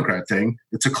Republican Democrat thing;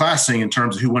 it's a class thing in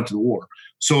terms of who went to the war.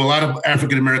 So a lot of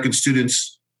African American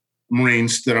students,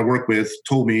 Marines that I work with,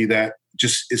 told me that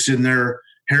just it's in their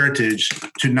heritage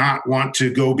to not want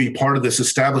to go be part of this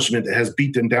establishment that has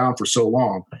beat them down for so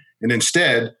long. And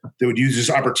instead, they would use this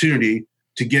opportunity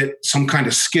to get some kind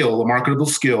of skill, a marketable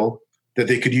skill that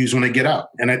they could use when they get out.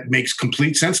 And it makes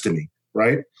complete sense to me,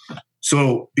 right?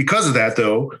 So because of that,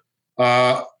 though,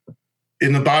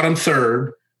 in the bottom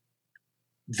third,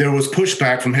 there was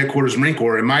pushback from headquarters Marine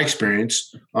Corps, in my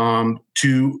experience,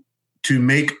 to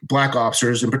make Black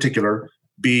officers in particular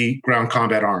be ground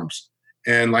combat arms.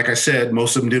 And like I said,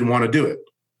 most of them didn't want to do it.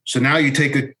 So now you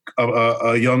take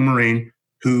a young Marine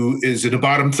who is in the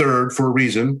bottom third for a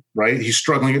reason, right? He's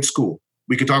struggling at school.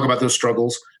 We could talk about those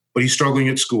struggles, but he's struggling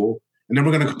at school. And then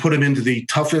we're going to put him into the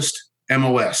toughest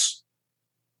MOS,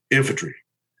 infantry.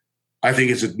 I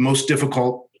think it's the most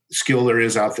difficult skill there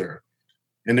is out there.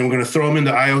 And then we're going to throw him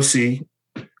into IOC,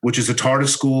 which is the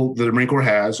hardest school that the Marine Corps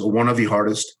has, or one of the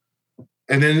hardest.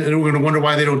 And then we're going to wonder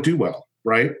why they don't do well,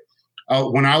 right?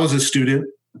 When I was a student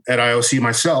at IOC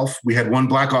myself, we had one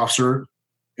Black officer,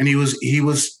 and he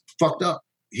was fucked up.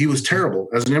 He was terrible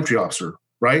as an infantry officer,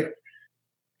 right?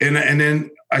 And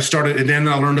then I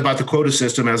learned about the quota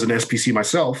system as an SPC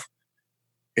myself.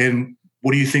 And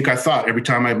what do you think I thought every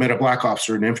time I met a Black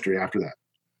officer in infantry after that?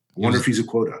 I wonder if he's a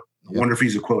quota. I wonder if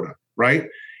he's a quota, right?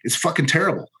 It's fucking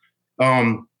terrible.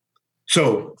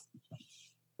 So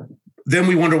then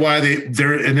we wonder why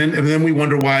then we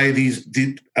wonder why these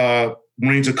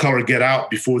Marines of color get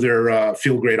out before they're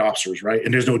field grade officers, right?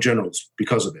 And there's no generals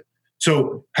because of it.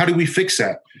 So how do we fix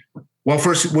that? Well,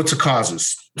 first, what's the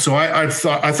causes? So I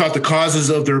thought the causes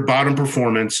of their bottom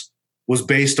performance was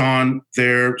based on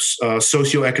their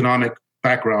socioeconomic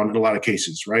background in a lot of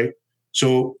cases, right?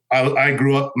 So I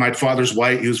grew up, my father's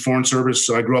white, he was foreign service,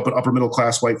 so I grew up an upper middle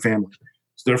class white family.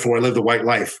 So therefore, I lived a white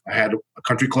life. I had a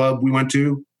country club we went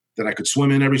to that I could swim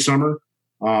in every summer.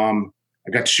 I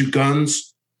got to shoot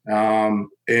guns.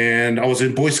 And I was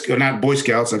in not Boy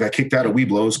Scouts. I got kicked out of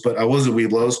Weeblos, but I was in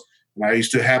Weeblos. And I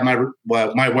used to have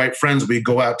my white friends. We'd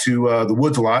go out to the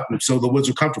woods a lot, and so the woods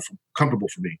were comfortable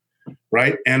for me,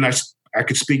 right? And I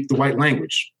could speak the white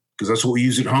language because that's what we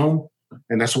use at home,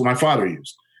 and that's what my father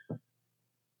used.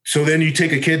 So then you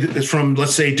take a kid that's from,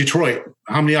 let's say, Detroit.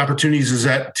 How many opportunities does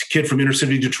that kid from inner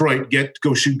city Detroit get to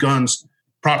go shoot guns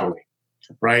properly,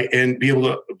 right? And be able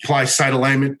to apply sight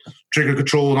alignment, trigger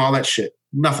control and all that shit?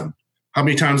 Nothing. How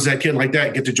many times does that kid like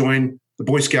that get to join the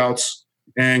Boy Scouts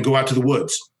and go out to the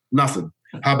woods? Nothing.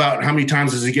 How many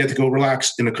times does he get to go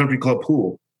relax in a country club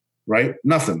pool? Right?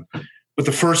 Nothing. But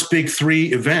the first big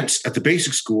 3 events at the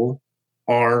basic school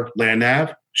are land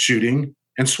nav, shooting,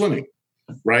 and swimming.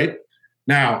 Right?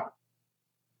 Now,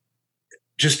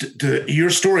 your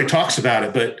story talks about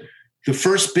it, but the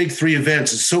first big 3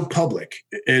 events is so public,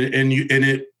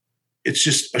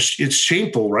 it's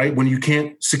shameful, right? When you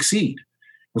can't succeed.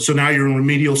 And so now you're in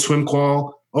remedial swim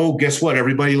qual. Oh, guess what?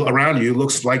 Everybody around you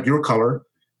looks like your color,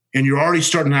 and you're already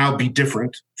starting to now be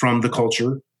different from the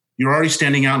culture. You're already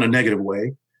standing out in a negative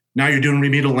way. Now you're doing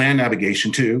remedial land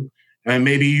navigation too. And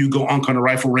maybe you go unk on a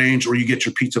rifle range, or you get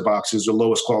your pizza boxes or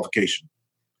lowest qualification.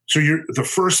 So the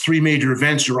first 3 major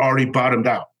events, you're already bottomed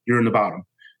out. You're in the bottom.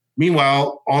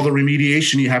 Meanwhile, all the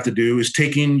remediation you have to do is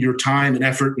taking your time and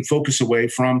effort and focus away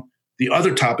from the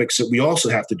other topics that we also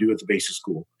have to do at the basic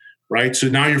school, right? So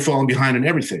now you're falling behind in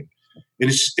everything.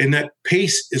 And that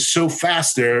pace is so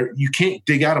fast there, you can't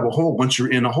dig out of a hole once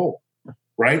you're in a hole,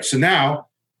 right? So now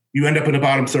you end up in the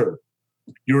bottom third.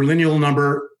 Your lineal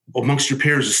number amongst your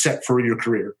peers is set for your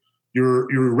career. Your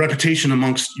reputation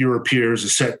amongst your peers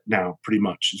is set now, pretty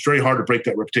much. It's very hard to break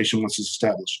that reputation once it's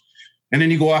established. And then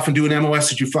you go off and do an MOS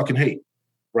that you fucking hate,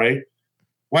 right?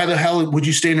 Why the hell would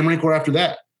you stay in the Marine Corps after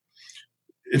that?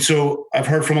 And so I've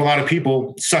heard from a lot of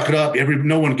people, suck it up.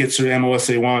 No one gets the MOS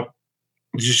they want.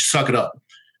 Just suck it up.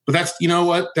 But that's, you know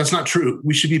what? That's not true.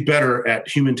 We should be better at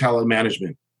human talent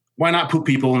management. Why not put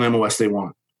people in MOS they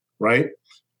want, right?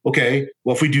 Okay,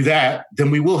 well, if we do that, then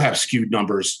we will have skewed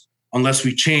numbers unless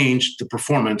we change the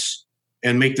performance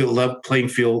and make the playing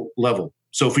field level.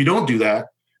 So if we don't do that,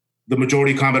 the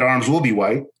majority of combat arms will be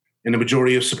white and the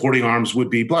majority of supporting arms would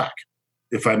be black,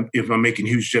 if I'm making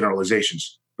huge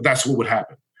generalizations. But that's what would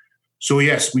happen. So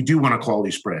yes, we do want a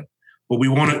quality spread, but we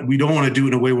don't want to do it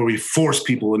in a way where we force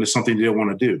people into something they don't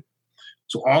want to do.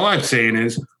 So all I'm saying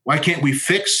is, why can't we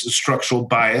fix the structural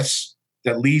bias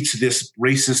that leads to this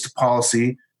racist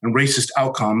policy and racist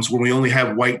outcomes when we only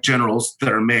have white generals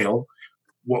that are male?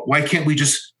 Why can't we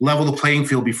just level the playing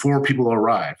field before people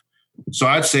arrive? So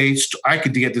I'd say I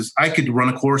could run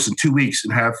a course in 2 weeks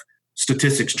and have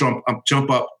statistics jump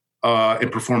up in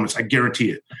performance. I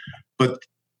guarantee it. But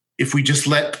if we just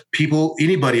let people,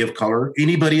 anybody of color,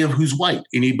 anybody of who's white,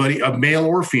 anybody of male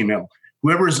or female,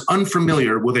 whoever is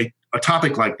unfamiliar with a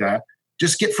topic like that,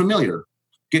 just get familiar,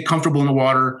 get comfortable in the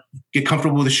water, get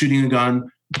comfortable with shooting a gun,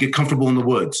 get comfortable in the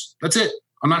woods. That's it.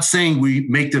 I'm not saying we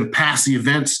make them pass the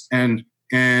events and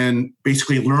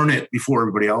basically learn it before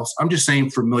everybody else. I'm just saying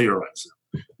familiarize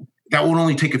them. That will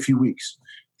only take a few weeks.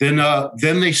 Then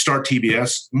they start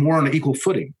TBS more on an equal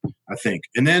footing, I think.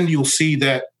 And then you'll see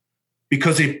that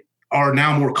because they are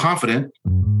now more confident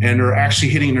and they're actually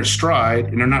hitting their stride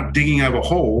and they're not digging out of a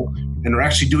hole and they're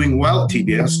actually doing well at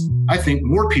TBS, I think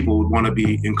more people would want to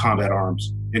be in combat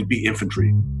arms and be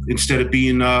infantry instead of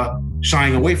being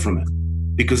shying away from it,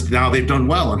 because now they've done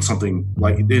well in something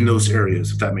like in those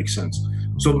areas, if that makes sense.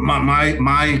 So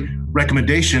my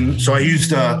recommendation, so I used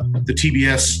the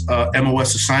TBS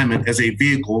MOS assignment as a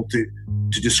vehicle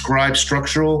to describe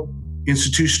structural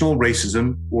institutional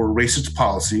racism or racist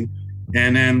policy,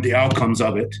 and then the outcomes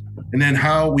of it, and then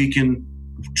how we can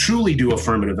truly do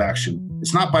affirmative action.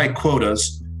 It's not by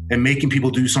quotas and making people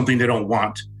do something they don't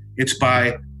want. It's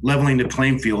by leveling the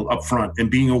playing field up front and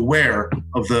being aware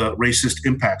of the racist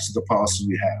impacts of the policy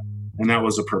we have. And that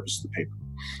was the purpose of the paper.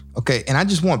 Okay, and I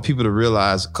just want people to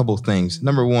realize a couple of things.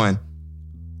 Number one,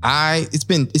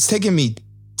 it's taken me,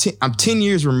 I'm 10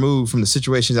 years removed from the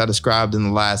situations I described in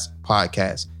the last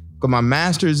podcast. Got my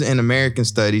master's in American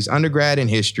Studies, undergrad in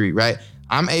history, right?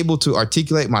 I'm able to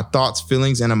articulate my thoughts,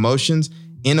 feelings, and emotions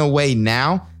in a way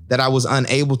now that I was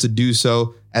unable to do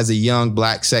so as a young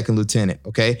black second lieutenant,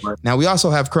 okay? Right. Now, we also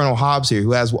have Colonel Hobbs here,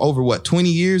 who has over 20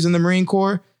 years in the Marine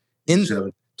Corps?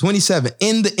 27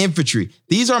 in the infantry.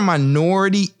 These are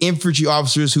minority infantry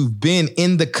officers who've been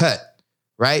in the cut,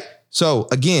 right? So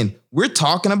again, we're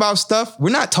talking about stuff.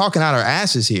 We're not talking out our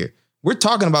asses here. We're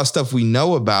talking about stuff we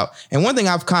know about. And one thing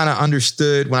I've kind of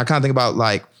understood when I kind of think about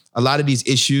like a lot of these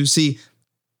issues, see,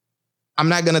 I'm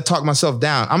not going to talk myself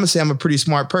down. I'm going to say I'm a pretty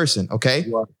smart person, okay?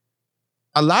 Yeah.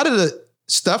 A lot of the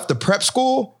stuff, the prep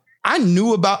school, I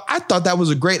knew about. I thought that was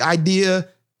a great idea,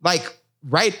 like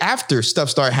right after stuff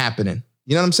started happening.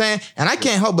 You know what I'm saying? And I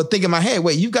can't help but think in my head,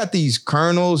 wait, you've got these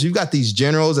colonels, you've got these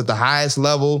generals at the highest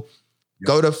level,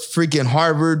 go to freaking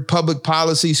Harvard public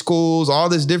policy schools, all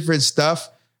this different stuff,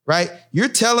 right? You're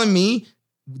telling me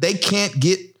they can't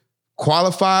get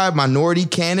qualified minority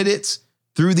candidates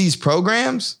through these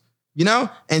programs? you know?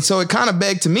 And so it kind of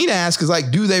begged to me to ask is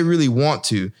like, do they really want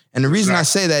to? And the reason I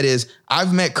say that is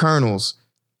I've met colonels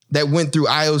that went through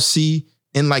IOC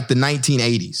in like the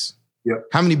 1980s. Yep.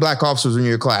 How many black officers in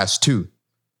your class? 2.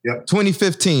 Yep.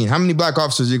 2015, how many black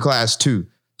officers in your class? 2.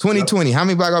 2020, how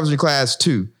many black officers in your class?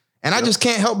 2. And I just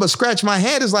can't help but scratch my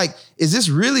head. Is like, is this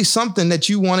really something that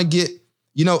you want to get,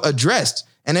 you know, addressed?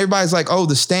 And everybody's like, oh,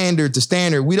 the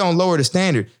standard. We don't lower the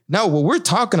standard. No, what we're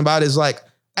talking about is like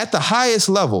at the highest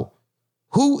level,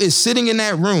 who is sitting in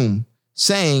that room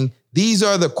saying these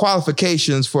are the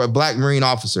qualifications for a black Marine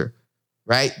officer,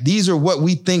 right? These are what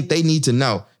we think they need to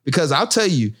know. Because I'll tell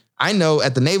you, I know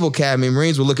at the Naval Academy,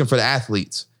 Marines were looking for the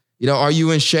athletes. You know, are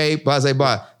you in shape? Blah, blah,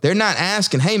 blah. They're not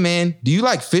asking, hey, man, do you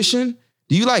like fishing?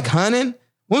 Do you like hunting?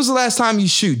 When was the last time you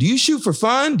shoot? Do you shoot for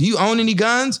fun? Do you own any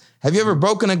guns? Have you ever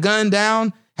broken a gun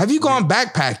down? Have you gone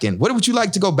backpacking? What would you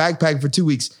like to go backpacking for 2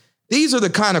 weeks? These are the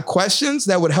kind of questions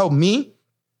that would help me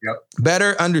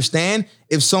better understand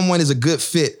if someone is a good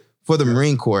fit for the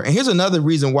Marine Corps. And here's another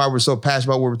reason why we're so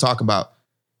passionate about what we're talking about.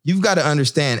 You've got to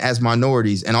understand as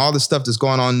minorities and all the stuff that's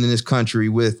going on in this country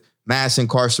with mass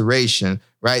incarceration,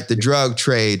 right? The drug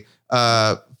trade,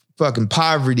 fucking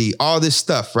poverty, all this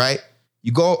stuff, right?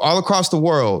 You go all across the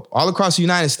world, all across the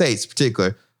United States in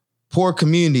particular, poor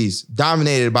communities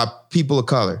dominated by people of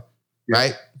color,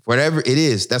 right? Whatever it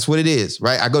is, that's what it is,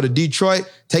 right? I go to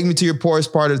Detroit, take me to your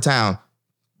poorest part of the town,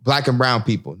 black and brown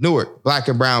people. Newark, black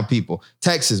and brown people.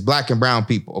 Texas, black and brown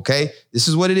people, okay? This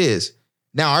is what it is.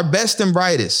 Now, our best and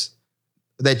brightest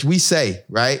that we say,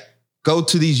 right, go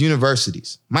to these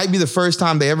universities. Might be the first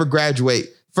time they ever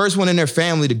graduate, first one in their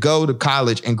family to go to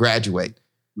college and graduate.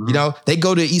 You know, they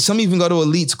go to, some even go to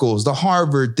elite schools, the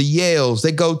Harvard, the Yales,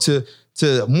 they go to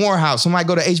Morehouse. Some might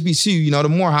go to HBCU, you know, the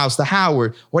Morehouse, the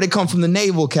Howard, or they come from the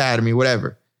Naval Academy,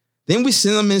 whatever. Then we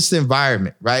send them into the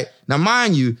environment, right? Now,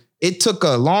 mind you, it took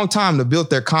a long time to build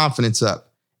their confidence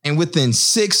up. And within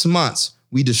 6 months,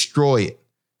 we destroy it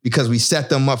because we set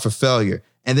them up for failure.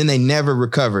 And then they never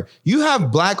recover. You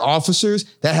have black officers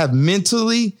that have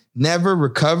mentally never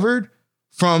recovered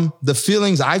from the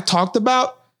feelings I've talked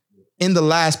about in the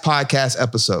last podcast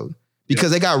episode,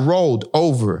 because they got rolled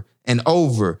over and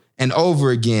over and over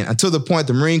again until the point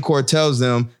the Marine Corps tells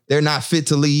them they're not fit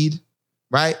to lead,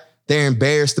 right? They're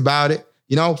embarrassed about it.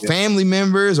 You know, family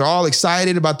members are all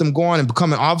excited about them going and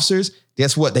becoming officers.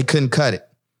 Guess what? They couldn't cut it.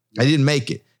 They didn't make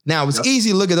it. Now, it's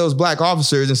easy to look at those black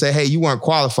officers and say, hey, you weren't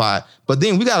qualified. But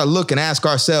then we got to look and ask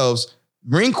ourselves,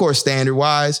 Marine Corps standard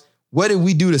wise, what did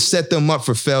we do to set them up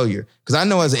for failure? Because I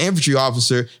know as an infantry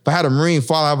officer, if I had a Marine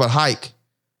fall out of a hike,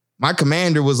 my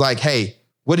commander was like, hey,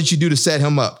 what did you do to set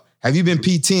him up? Have you been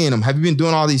PTing him? Have you been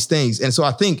doing all these things? And so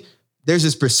I think there's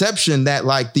this perception that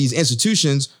like these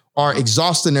institutions are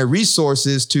exhausting their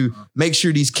resources to make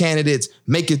sure these candidates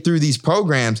make it through these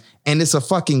programs. And it's a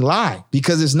fucking lie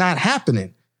because it's not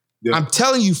happening. Yep. I'm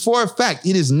telling you for a fact,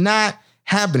 it is not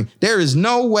happening. There is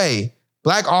no way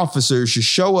black officers should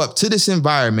show up to this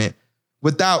environment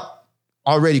without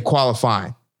already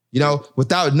qualifying, you know,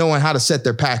 without knowing how to set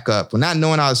their pack up, or not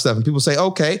knowing all this stuff. And people say,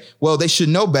 okay, well, they should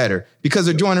know better because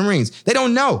they're joining Marines. They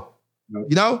don't know,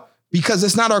 you know, because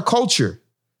it's not our culture.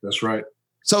 That's right.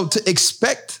 So to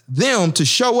expect them to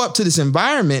show up to this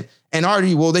environment and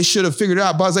already, well, they should have figured it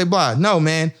out, blah, blah, blah. No,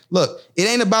 man, look, it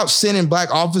ain't about sending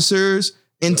black officers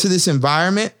into this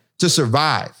environment to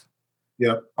survive.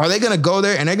 Yeah. Are they going to go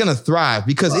there and they're going to thrive?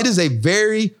 Because it is a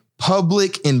very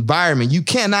public environment. You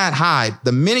cannot hide.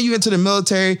 The minute you enter the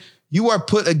military, you are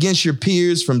put against your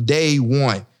peers from day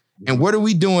one. And what are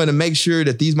we doing to make sure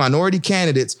that these minority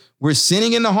candidates we're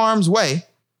sending into harm's way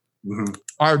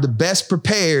are the best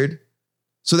prepared,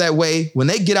 so that way when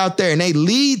they get out there and they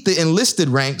lead the enlisted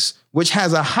ranks, which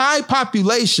has a high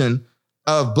population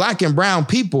of black and brown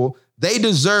people, they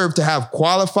deserve to have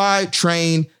qualified,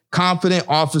 trained, confident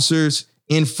officers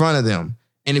in front of them.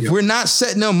 And if we're not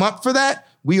setting them up for that,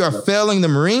 we are failing the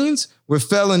Marines, we're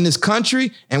failing this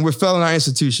country, and we're failing our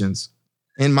institutions.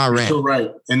 In my rant. So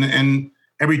right. And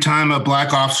every time a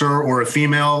black officer or a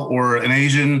female or an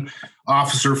Asian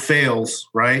officer fails,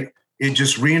 right, it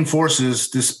just reinforces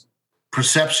this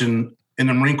perception in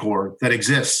the Marine Corps that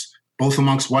exists, both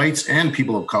amongst whites and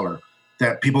people of color,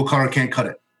 that people of color can't cut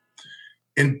it.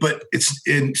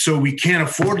 And so we can't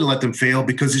afford to let them fail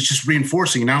because it's just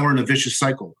reinforcing. Now we're in a vicious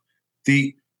cycle.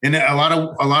 And a lot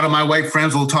of my white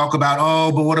friends will talk about,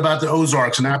 oh, but what about the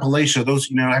Ozarks and Appalachia? Those,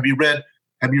 you know, have you read,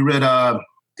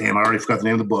 damn, I already forgot the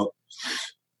name of the book.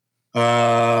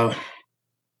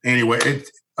 Anyway,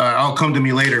 I'll come to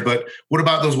me later, but what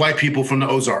about those white people from the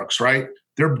Ozarks, right?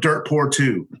 They're dirt poor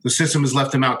too. The system has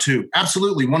left them out too.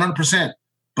 Absolutely, 100%.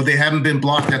 But they haven't been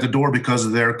blocked at the door because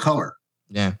of their color.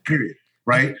 Yeah. Period.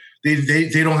 Right.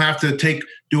 They don't have to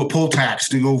do a poll tax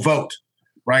to go vote.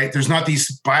 Right. There's not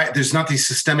these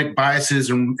systemic biases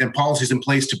and policies in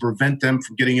place to prevent them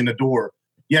from getting in the door.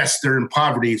 Yes, they're in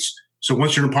poverty. So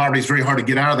once you're in poverty, it's very hard to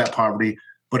get out of that poverty,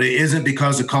 but it isn't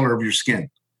because of the color of your skin.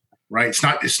 Right.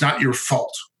 It's not your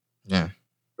fault. Yeah.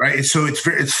 Right. It's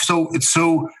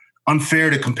so unfair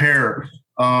to compare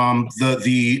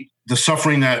the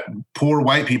suffering that poor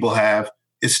white people have.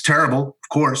 It's terrible, of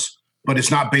course, but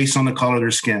it's not based on the color of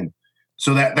their skin.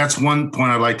 So that's one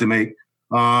point I'd like to make.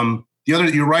 The other,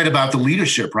 you're right about the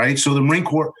leadership, right? So the Marine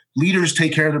Corps leaders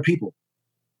take care of their people,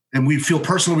 and we feel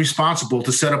personally responsible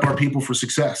to set up our people for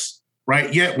success,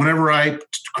 right? Yet whenever I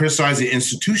criticize the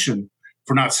institution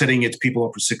for not setting its people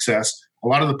up for success, a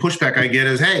lot of the pushback I get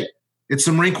is, hey, it's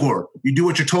the Marine Corps. You do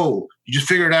what you're told. You just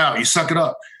figure it out. You suck it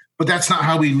up. But that's not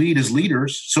how we lead as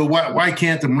leaders. So why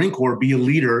can't the Marine Corps be a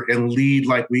leader and lead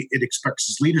like it expects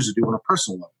its leaders to do on a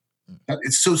personal level?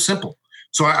 It's so simple.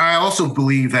 So I also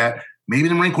believe that maybe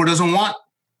the Marine Corps doesn't want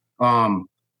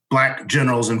black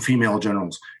generals and female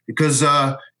generals, because in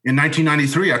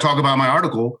 1993, I talk about my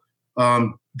article,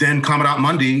 then Commandant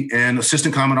Mundy and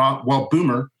Assistant Commandant Walt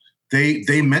Boomer,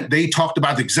 they talked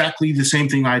about exactly the same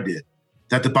thing I did,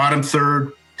 that the bottom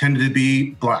third tended to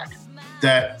be black,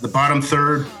 that the bottom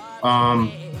third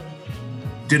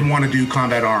didn't want to do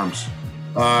combat arms.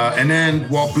 And then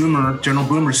General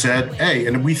Boomer said, hey,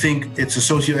 and we think it's a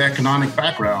socioeconomic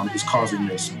background is causing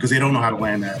this because they don't know how to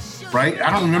land that, right?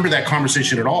 I don't remember that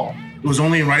conversation at all. It was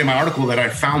only in writing my article that I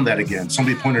found that again.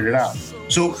 Somebody pointed it out.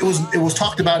 So it was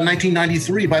talked about in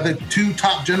 1993 by the two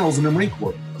top generals in the Marine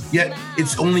Corps. Yet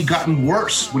it's only gotten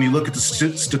worse when you look at the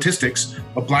statistics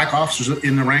of black officers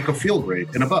in the rank of field grade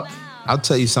and above. I'll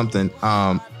tell you something.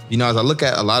 As I look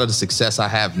at a lot of the success I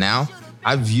have now,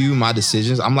 I view my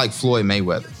decisions, I'm like Floyd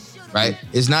Mayweather, right?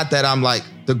 It's not that I'm like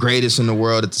the greatest in the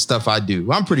world at the stuff I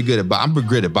do. I'm pretty good at boxing. I'm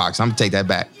good at boxing. I'm gonna take that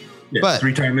back. Yeah, but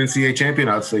 3-time NCAA champion,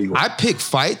 I'd say you are. I pick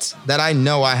fights that I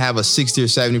know I have a 60 or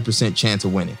 70% chance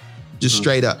of winning. Just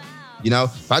straight up.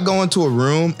 If I go into a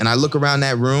room and I look around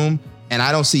that room and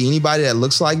I don't see anybody that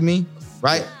looks like me,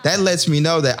 right? That lets me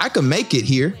know that I can make it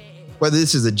here, whether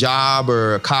this is a job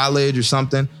or a college or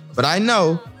something. But I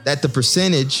know that the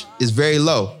percentage is very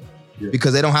low.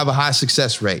 Because they don't have a high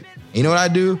success rate. And you know what I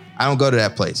do? I don't go to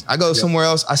that place. I go somewhere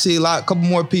else. I see a couple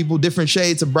more people, different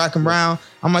shades of black and brown.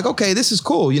 I'm like, okay, this is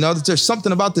cool. There's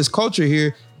something about this culture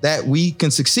here that we can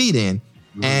succeed in.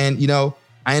 Mm-hmm. And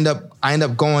I end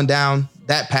up going down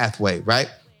that pathway,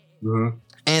 right? Mm-hmm.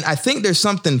 And I think there's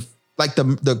something like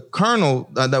the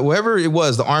colonel, that whoever it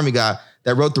was, the Army guy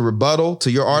that wrote the rebuttal to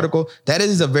your article. That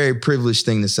is a very privileged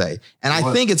thing to say. And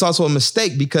I think it's also a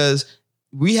mistake because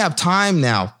we have time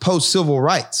now, post-civil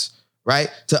rights, right?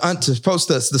 To post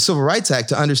the Civil Rights Act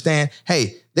to understand,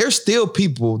 hey, there's still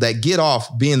people that get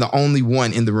off being the only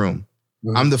one in the room.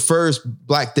 Mm-hmm. I'm the first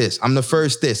black this, I'm the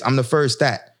first this, I'm the first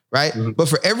that, right? Mm-hmm. But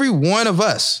for every one of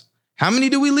us, how many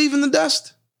do we leave in the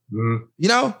dust?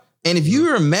 Mm-hmm. And if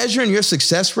you are measuring your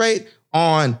success rate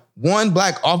on one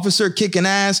black officer kicking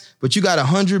ass, but you got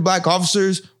 100 black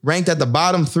officers ranked at the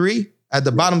bottom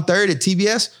third at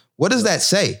TBS, what does that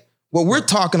say? What we're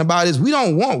talking about is we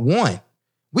don't want one.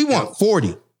 We want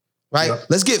 40, right? Yeah.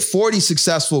 Let's get 40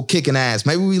 successful kicking ass.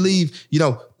 Maybe we leave,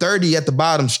 30 at the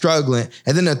bottom struggling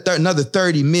and then another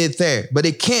 30 mid there. But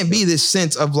it can't be this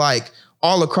sense of like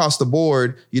all across the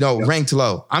board, ranked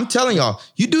low. I'm telling y'all,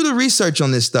 you do the research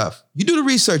on this stuff.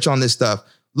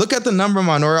 Look at the number of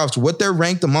minority officers, what they're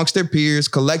ranked amongst their peers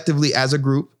collectively as a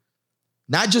group,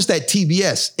 not just at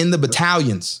TBS, in the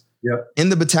battalions,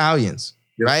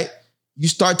 right? You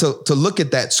start to look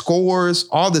at that, scores,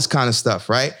 all this kind of stuff,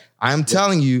 right? I'm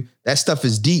telling you, that stuff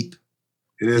is deep.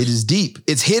 It is deep.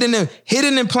 It's hidden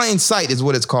in plain sight is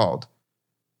what it's called.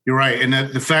 You're right. And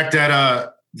the fact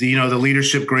that the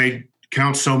leadership grade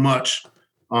counts so much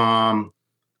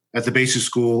at the basic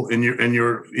school in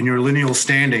your lineal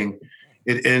standing,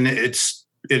 it's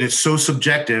so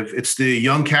subjective. It's the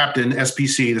young captain,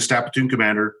 SPC, the staff platoon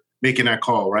commander, making that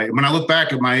call, right? When I look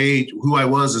back at my age, who I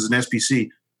was as an SPC,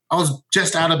 I was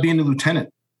just out of being a lieutenant.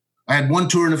 I had one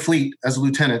tour in the fleet as a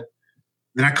lieutenant.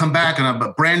 Then I come back and I'm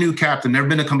a brand new captain, never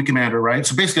been a company commander, right?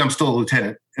 So basically I'm still a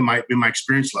lieutenant in my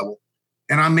experience level.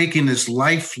 And I'm making this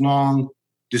lifelong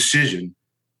decision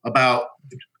about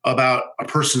a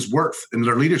person's worth and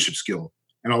their leadership skill.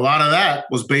 And a lot of that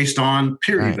was based on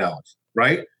peer evals,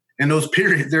 right? And those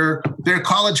they're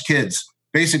college kids,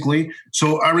 basically.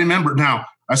 So I remember now,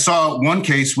 I saw one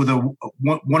case with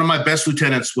one of my best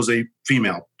lieutenants was a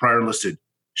female, prior enlisted,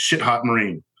 shit hot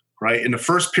Marine, right? In the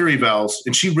first peer evals,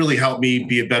 and she really helped me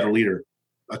be a better leader.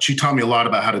 she taught me a lot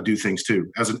about how to do things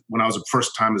too. When I was the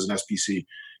first time as an SPC,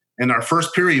 and our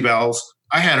first peer evals,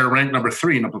 I had her ranked number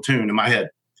 3 in a platoon in my head.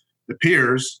 The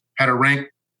peers had her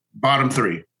ranked bottom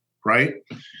 3, right?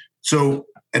 So,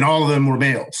 and all of them were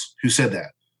males who said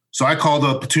that. So I called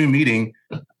a platoon meeting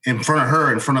in front of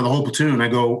her, in front of the whole platoon. I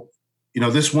go,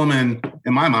 this woman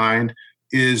in my mind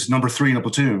is number 3 in a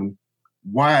platoon.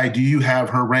 Why do you have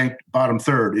her ranked bottom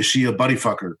 3rd? Is she a buddy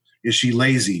fucker? Is she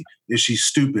lazy? Is she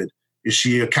stupid? Is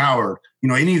she a coward?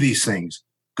 Any of these things,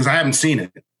 because I haven't seen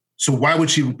it. So why would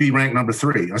she be ranked number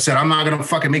 3? I said, I'm not going to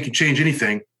fucking make you change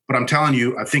anything, but I'm telling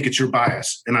you, I think it's your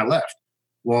bias. And I left.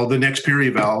 Well, the next peer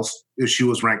evals, she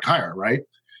was ranked higher, right?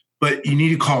 But you need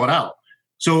to call it out.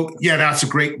 So yeah, that's a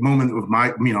great moment of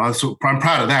my, so I'm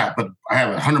proud of that, but I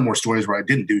have 100 more stories where I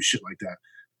didn't do shit like that.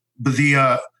 But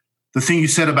the thing you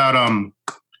said about,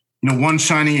 one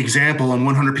shining example and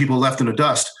 100 people left in the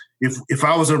dust. If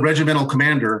I was a regimental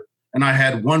commander and I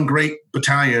had one great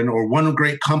battalion or one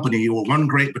great company or one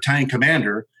great battalion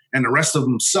commander and the rest of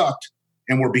them sucked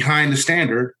and were behind the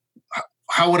standard,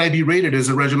 how would I be rated as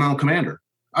a regimental commander?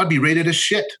 I'd be rated as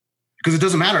shit, because it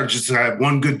doesn't matter just to have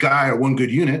one good guy or one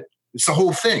good unit. It's the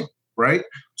whole thing, right?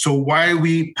 So why are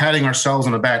we patting ourselves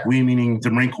on the back? We, meaning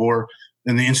the Marine Corps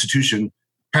and the institution,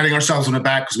 patting ourselves on the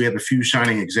back because we have a few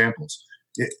shining examples.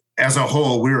 As a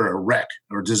whole, we're a wreck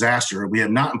or disaster. We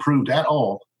have not improved at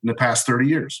all in the past 30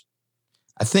 years.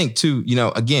 I think too,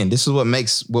 again, this is what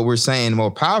makes what we're saying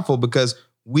more powerful, because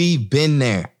we've been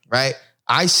there, right?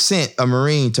 I sent a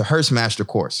Marine to Hearstmaster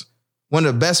course, one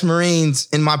of the best Marines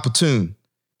in my platoon.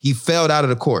 He failed out of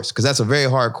the course because that's a very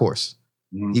hard course.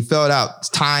 Mm-hmm. He failed out,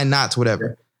 tying knots,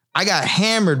 whatever. I got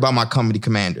hammered by my company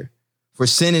commander for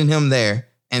sending him there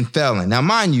and failing. Now,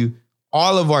 mind you,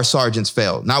 all of our sergeants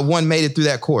failed. Not one made it through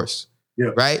that course,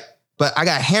 right? But I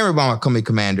got hammered by my company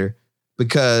commander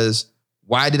because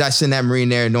why did I send that Marine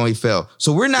there and know he failed?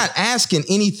 So we're not asking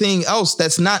anything else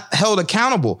that's not held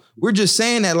accountable. We're just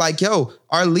saying that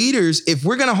our leaders, if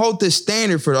we're going to hold this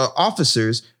standard for the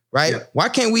officers, right? Yeah. Why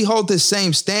can't we hold this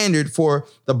same standard for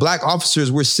the Black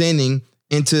officers we're sending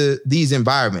into these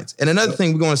environments? And another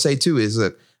thing we're going to say too is,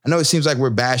 look, I know it seems like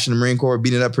we're bashing the Marine Corps,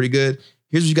 beating it up pretty good.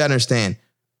 Here's what you got to understand.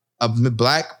 A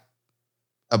black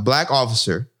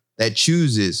officer that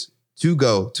chooses to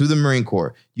go to the Marine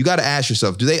Corps, you got to ask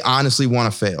yourself, do they honestly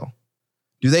want to fail?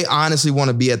 Do they honestly want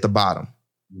to be at the bottom?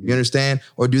 You understand?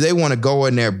 Or do they want to go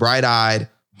in there bright-eyed,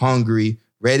 hungry,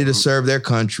 ready to serve their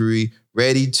country,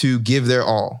 ready to give their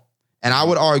all? And I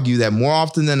would argue that more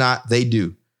often than not, they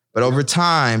do. But over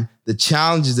time, the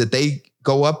challenges that they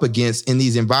go up against in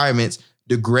these environments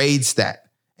degrades that.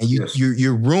 And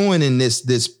you're ruining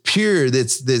this pure,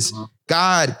 this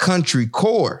God country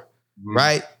core,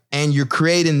 right? And you're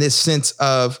creating this sense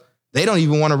of they don't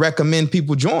even want to recommend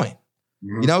people join.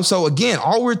 So again,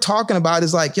 all we're talking about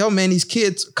is like, yo, man, these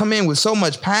kids come in with so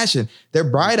much passion. They're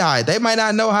bright-eyed. They might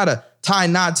not know how to tie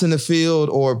knots in the field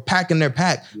or pack in their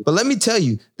pack. But let me tell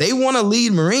you, they want to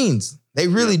lead Marines. They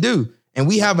really do. And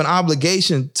we have an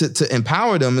obligation to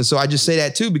empower them. And so I just say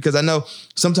that too, because I know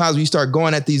sometimes when you start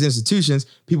going at these institutions,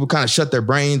 people kind of shut their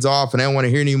brains off and they don't want to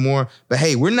hear anymore. But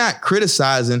hey, we're not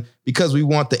criticizing because we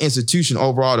want the institution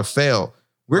overall to fail.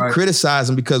 We're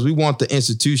criticizing because we want the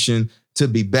institution to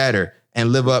be better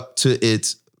and live up to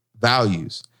its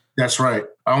values. That's right.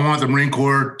 I want the Marine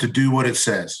Corps to do what it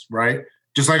says, right?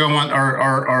 Just like I want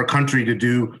our country to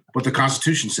do what the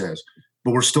Constitution says,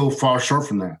 but we're still far short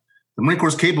from that. The Marine Corps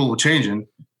is capable of changing.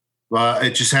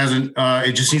 It just hasn't.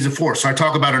 It just needs a force. So I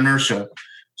talk about inertia.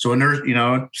 So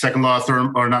second law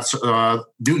of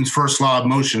Newton's first law of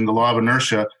motion, the law of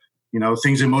inertia.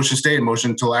 Things in motion stay in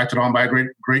motion until acted on by a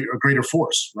greater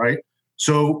force. Right.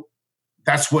 So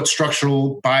that's what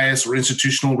structural bias or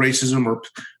institutional racism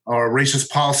or racist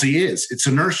policy is. It's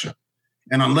inertia,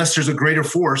 and unless there's a greater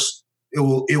force, it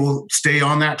will stay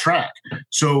on that track.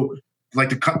 So. Like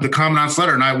the commandant's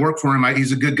letter, and I work for him.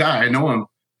 He's a good guy. I know him.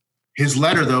 His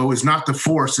letter, though, is not the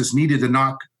force that's needed to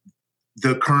knock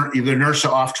the inertia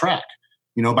off track.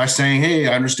 By saying, "Hey,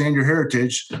 I understand your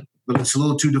heritage, but it's a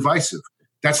little too divisive."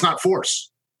 That's not force.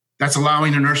 That's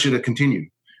allowing inertia to continue.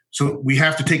 So we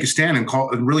have to take a stand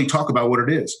and really talk about what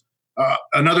it is.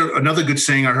 Another good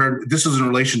saying I heard. This is in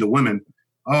relation to women.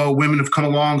 Oh, women have come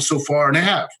along so far, and they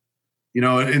have.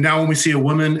 And now when we see a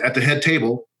woman at the head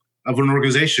table of an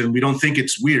organization, we don't think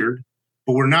it's weird,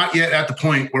 but we're not yet at the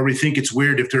point where we think it's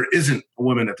weird if there isn't a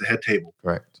woman at the head table.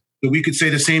 Correct. So we could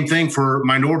say the same thing for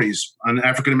minorities, on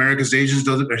African Americans, Asians,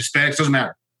 Hispanics, doesn't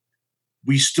matter.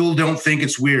 We still don't think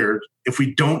it's weird if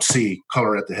we don't see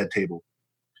color at the head table.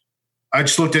 I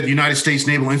just looked at the United States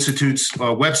Naval Institute's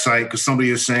website because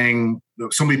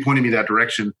somebody pointed me that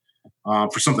direction.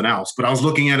 for something else. But I was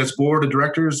looking at its board of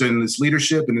directors and its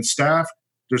leadership and its staff.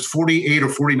 There's 48 or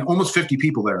 40, almost 50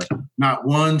 people there. Not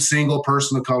one single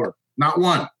person of color. Not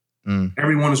one.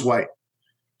 Everyone is white.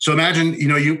 So imagine,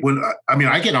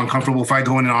 I get uncomfortable if I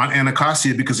go in on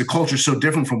Anacostia because the culture is so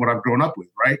different from what I've grown up with,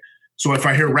 right? So if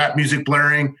I hear rap music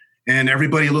blaring and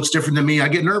everybody looks different than me, I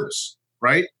get nervous,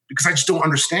 right? Because I just don't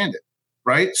understand it,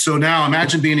 right? So now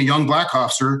imagine being a young black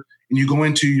officer and you go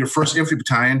into your first infantry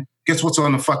battalion. Guess what's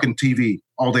on the fucking TV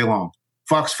all day long?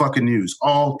 Fox fucking News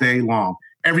all day long.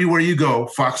 Everywhere you go,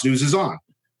 Fox News is on,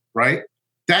 right?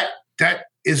 That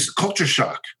is culture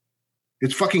shock.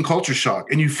 It's fucking culture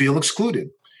shock, and you feel excluded.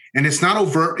 And it's not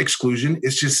overt exclusion.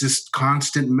 It's just this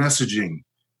constant messaging.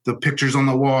 The pictures on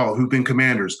the wall, who've been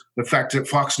commanders, the fact that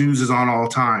Fox News is on all the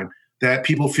time, that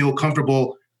people feel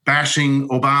comfortable bashing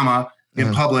Obama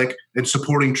in public and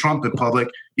supporting Trump in public,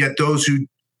 yet those who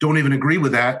don't even agree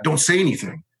with that don't say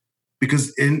anything.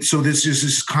 So this is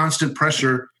this constant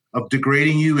pressure of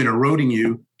degrading you and eroding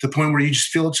you to the point where you just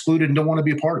feel excluded and don't want to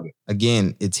be a part of it.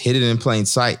 Again, it's hidden in plain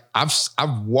sight. I've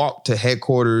walked to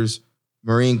headquarters,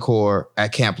 Marine Corps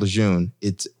at Camp Lejeune.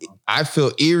 I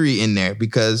feel eerie in there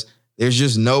because there's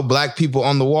just no black people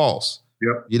on the walls.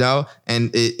 Yep.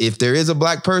 And if there is a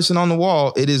black person on the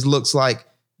wall, looks like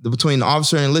between the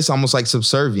officer and enlisted, almost like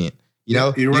subservient.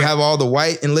 You have all the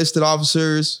white enlisted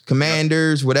officers,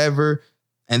 commanders, whatever.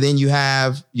 And then you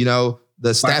have,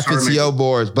 the staff NCO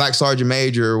boards, Black Sergeant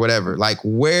Major or whatever. Like,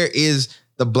 where is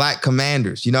the black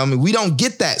commanders? We don't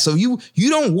get that. So you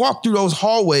don't walk through those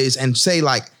hallways and say,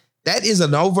 like, that is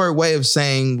an overt way of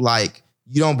saying, like,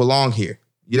 you don't belong here,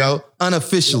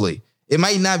 unofficially. It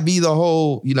might not be the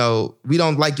whole, we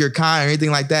don't like your kind or anything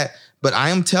like that. But I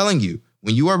am telling you,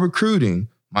 when you are recruiting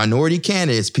minority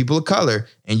candidates, people of color,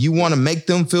 and you want to make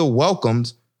them feel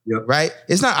welcomed, right?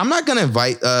 I'm not going to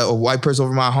invite a white person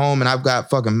over my home and I've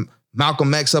got fucking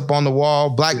Malcolm X up on the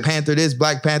wall, Black Panther this,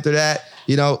 Black Panther that,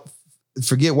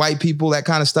 forget white people, that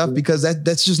kind of stuff, because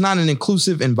that's just not an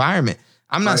inclusive environment.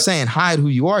 I'm not saying hide who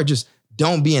you are, just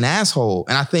don't be an asshole.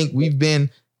 And I think we're being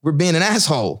an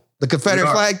asshole. The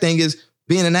Confederate flag thing is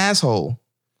being an asshole.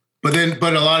 But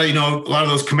a lot of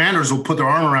those commanders will put their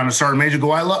arm around a sergeant major and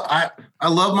go, I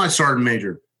love my sergeant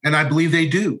major. And I believe they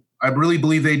do. I really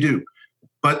believe they do.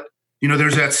 But,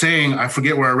 there's that saying, I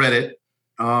forget where I read it.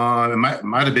 It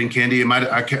might have been Candy. It might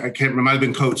have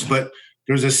been Coates, but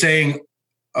there's a saying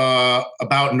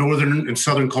about Northern and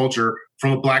Southern culture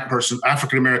from a black person,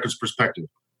 African-American's perspective,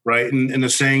 right? And the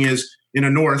saying is, in the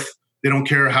North, they don't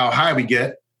care how high we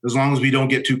get as long as we don't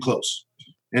get too close.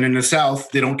 And in the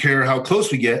South, they don't care how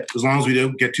close we get as long as we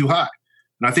don't get too high.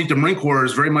 And I think the Marine Corps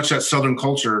is very much that Southern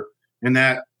culture, in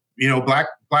that, black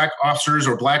officers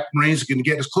or black Marines can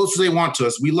get as close as they want to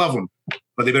us. We love them,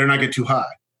 but they better not get too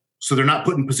high. So they're not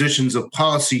put in positions of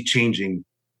policy changing,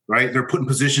 right? They're put in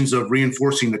positions of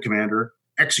reinforcing the commander,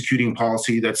 executing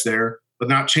policy that's there, but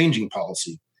not changing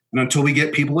policy. And until we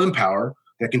get people in power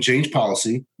that can change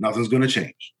policy, nothing's going to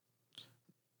change.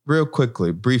 Real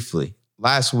quickly, briefly,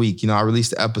 last week, I released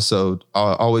the episode,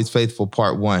 Always Faithful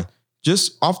Part 1.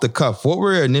 Just off the cuff, what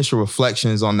were your initial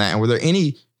reflections on that? And were there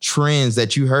any trends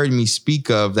that you heard me speak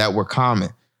of that were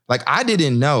common? Like, I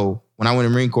didn't know when I went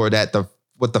to Marine Corps that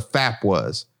what the FAP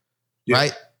was.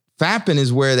 Right? Fapping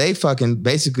is where they fucking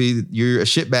basically, you're a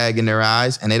shitbag in their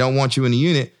eyes and they don't want you in the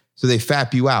unit, so they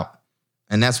fap you out.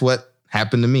 And that's what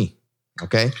happened to me.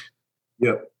 Okay.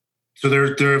 Yep. So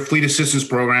they're a fleet assistance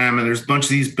program, and there's a bunch of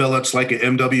these billets like at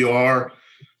MWR,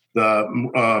 the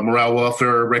Morale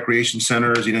Welfare Recreation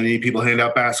Centers. They need people to hand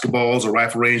out basketballs. A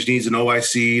rifle range needs an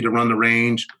OIC to run the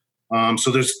range.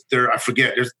 So there's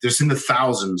in the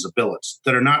thousands of billets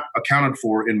that are not accounted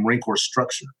for in Marine Corps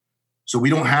structure. So we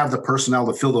don't have the personnel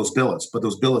to fill those billets, but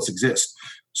those billets exist.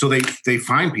 So they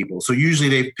find people. So usually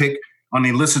they pick on the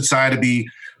enlisted side to be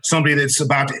somebody that's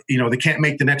about to, they can't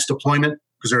make the next deployment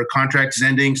because their contract is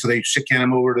ending. So they shit can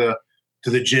them over to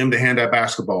the gym to hand out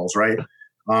basketballs, right?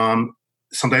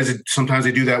 Sometimes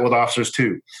they do that with officers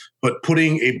too. But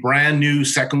putting a brand new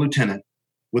second lieutenant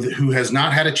who has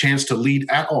not had a chance to lead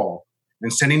at all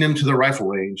and sending them to the rifle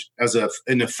range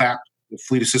in the FAP, the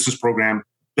Fleet Assistance Program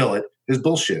billet, is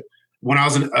bullshit. When I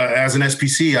was as an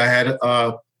SPC, I had it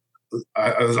was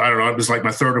like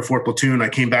my third or fourth platoon. I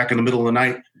came back in the middle of the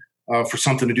night for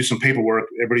something to do some paperwork.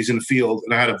 Everybody's in the field,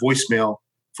 and I had a voicemail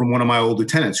from one of my old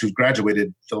lieutenants who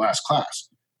graduated the last class,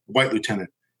 a white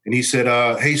lieutenant, and he said,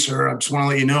 "Hey, sir, I just want to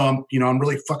let you know, I'm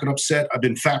really fucking upset. I've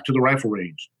been fapped to the rifle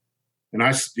range, and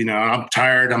I'm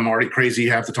tired. I'm already crazy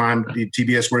half the time. The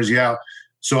TBS wears you out."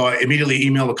 So I immediately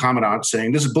emailed the commandant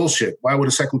saying, "This is bullshit. Why would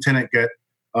a second lieutenant get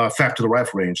fapped to the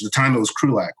rifle range?" At the time, it was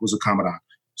Krulak was a commandant.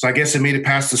 So I guess it made it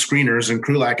past the screeners, and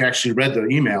Krulak actually read the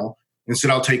email and said,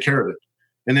 I'll take care of it.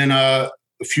 And then a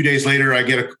few days later, I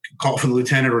get a call from the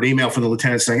lieutenant or an email from the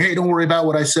lieutenant saying, hey, don't worry about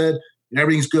what I said.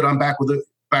 Everything's good. I'm back with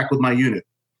my unit.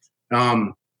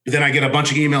 But then I get a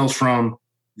bunch of emails from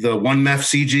the 1 MEF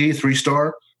CG,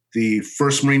 3-star, the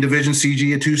 1st Marine Division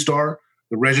CG, a 2-star,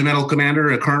 the regimental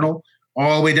commander, a colonel,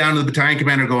 all the way down to the battalion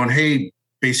commander going, hey,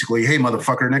 basically, hey,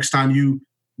 motherfucker, next time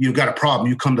you've got a problem,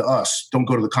 you come to us. Don't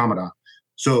go to the commandant.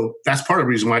 So that's part of the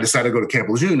reason why I decided to go to Camp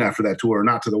Lejeune after that tour,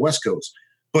 not to the West Coast.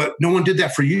 But no one did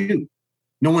that for you.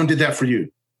 No one did that for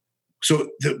you. So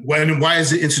why is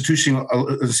the institution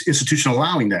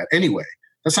allowing that anyway?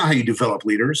 That's not how you develop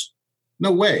leaders.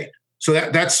 No way. So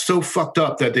that's so fucked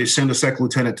up that they send a second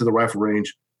lieutenant to the rifle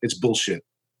range. It's bullshit.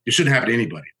 It shouldn't happen to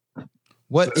anybody.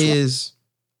 Is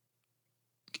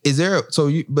there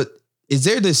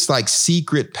this like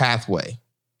secret pathway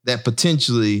that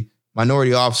potentially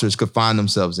minority officers could find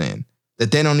themselves in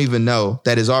that they don't even know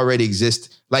that is already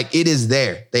exist? Like it is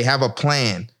there. They have a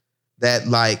plan that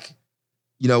like,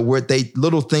 you know, where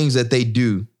little things that they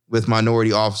do with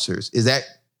minority officers. Is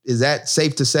that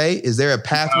safe to say? Is there a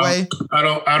pathway? I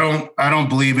don't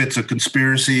believe it's a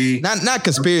conspiracy. Not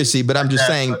conspiracy, but I'm just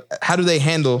saying, how do they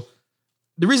handle?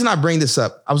 The reason I bring this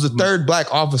up, I was the 3rd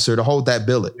black officer to hold that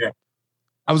billet. Yeah.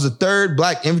 I was the 3rd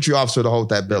black infantry officer to hold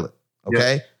that billet.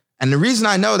 Okay. Yeah. And the reason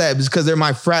I know that is because they're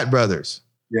my frat brothers.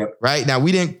 Yeah. Right. Now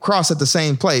we didn't cross at the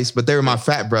same place, but they were my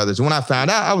frat brothers. And when I found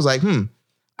out, I was like,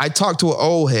 I talked to an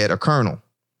old head, a colonel,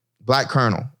 black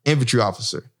colonel, infantry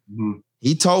officer. Mm-hmm.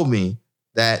 He told me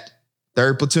that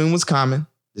 3rd platoon was common.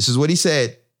 This is what he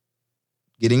said.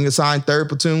 Getting assigned 3rd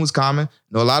platoon was common.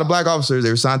 Know a lot of black officers, they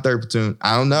were assigned 3rd platoon.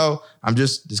 I don't know.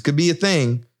 This could be a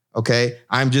thing. Okay.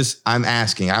 I'm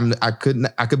asking. I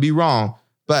could be wrong,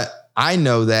 but I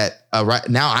know that right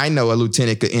now I know a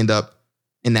lieutenant could end up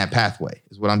in that pathway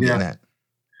is what I'm getting at.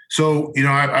 So, you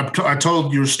know, I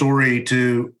told your story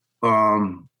to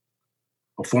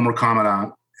a former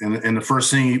commandant, and the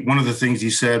first thing, one of the things he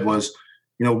said was,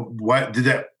 you know, what did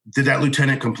that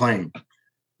lieutenant complain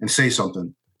and say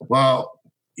something? Well,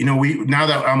 you know, now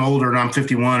that I'm older and I'm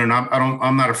 51 and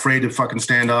I'm not afraid to fucking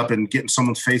stand up and get in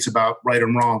someone's face about right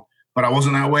and wrong. But I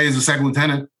wasn't that way as a second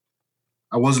lieutenant.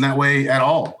 I wasn't that way at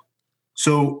all.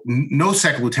 So no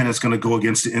second lieutenant's going to go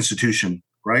against the institution,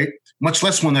 right? Much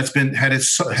less one that's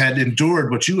had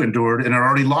endured what you endured and had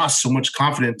already lost so much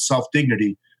confidence,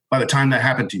 self-dignity by the time that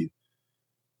happened to you.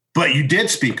 But you did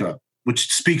speak up, which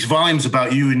speaks volumes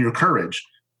about you and your courage.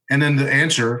 And then the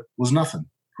answer was nothing,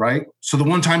 right? So the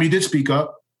one time you did speak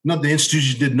up, the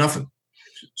institution did nothing.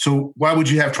 So why would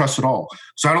you have trust at all?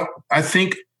 So I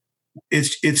think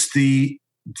it's the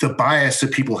bias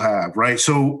that people have, right?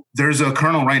 So there's a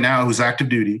colonel right now who's active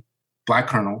duty, black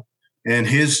colonel, and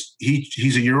he's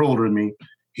a year older than me.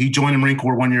 He joined the Marine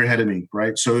Corps 1 year ahead of me,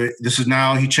 right? So this is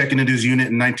now, he checked into his unit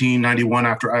in 1991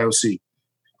 after IOC.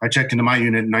 I checked into my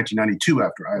unit in 1992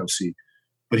 after IOC.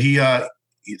 But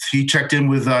he checked in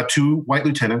with 2 white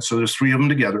lieutenants, so there's 3 of them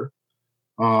together.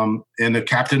 And the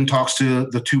captain talks to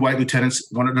the 2 white lieutenants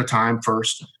one at a time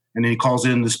first, and then he calls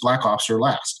in this black officer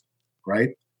last, right?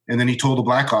 And then he told the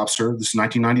black officer, this is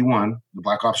 1991, the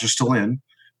black officer's still in,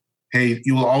 hey,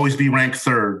 you will always be ranked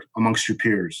 3rd amongst your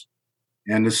peers.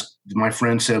 And my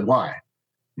friend said, why?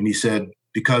 And he said,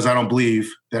 because I don't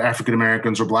believe that African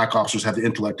Americans or black officers have the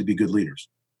intellect to be good leaders,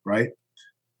 right?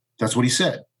 That's what he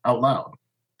said out loud.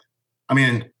 I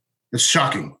mean, it's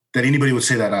shocking that anybody would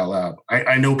say that out loud.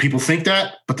 I know people think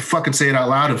that, but to fucking say it out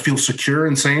loud and feel secure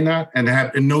in saying that and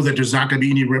know that there's not going to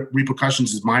be any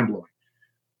repercussions is mind-blowing.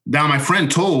 Now, my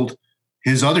friend told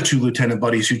his other 2 lieutenant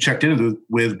buddies who checked in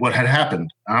with what had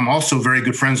happened. I'm also very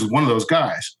good friends with one of those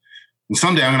guys. And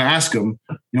someday I'm going to ask him,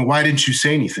 why didn't you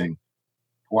say anything?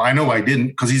 Well, I know I didn't,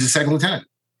 because he's a second lieutenant.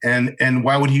 And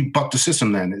why would he buck the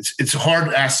system then? It's hard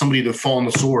to ask somebody to fall on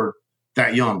the sword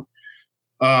that young.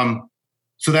 But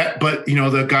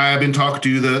the guy I've been talking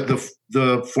to,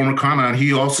 the former commandant,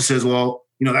 he also says, well,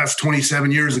 that's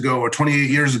 27 years ago or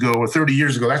 28 years ago or 30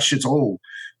 years ago. That shit's old.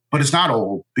 But it's not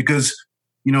old because,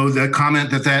 the comment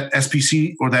that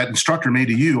SPC or that instructor made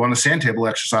to you on the sand table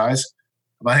exercise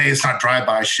about, hey, it's not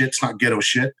drive-by shit, it's not ghetto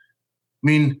shit. I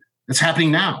mean, it's happening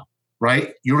now,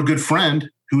 right? You're a good friend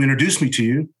who introduced me to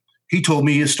you. He told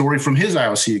me a story from his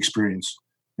IOC experience.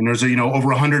 And there's over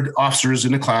 100 officers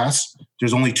in the class.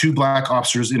 There's only 2 black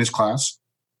officers in his class,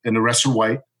 and the rest are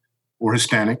white or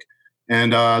Hispanic.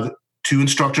 And 2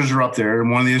 instructors are up there, and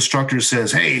one of the instructors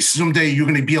says, hey, someday you're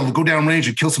going to be able to go down range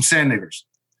and kill some sand niggers.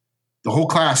 The whole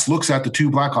class looks at the 2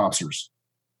 black officers,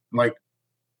 like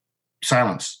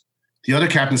silence. The other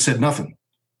captain said nothing.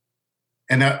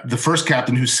 And the first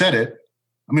captain who said it,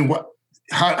 I mean,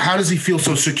 how does he feel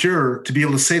so secure to be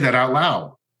able to say that out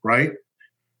loud, right?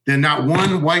 Then not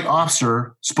one white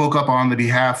officer spoke up on the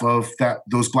behalf of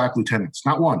those black lieutenants.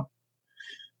 Not one.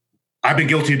 I've been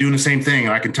guilty of doing the same thing,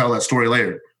 and I can tell that story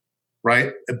later,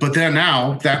 right? But then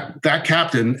now that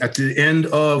captain at the end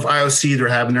of IOC, they're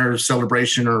having their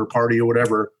celebration or party or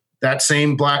whatever. That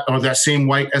same black or that same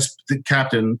white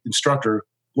captain instructor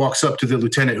walks up to the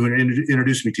lieutenant who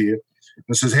introduced me to you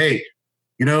and says, "Hey,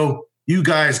 you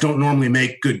guys don't normally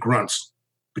make good grunts,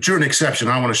 but you're an exception.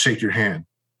 I want to shake your hand."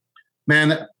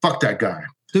 Man, fuck that guy.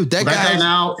 Dude, that guy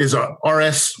now is a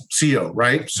RSCO,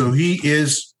 right? So he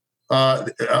is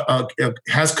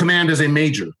has command as a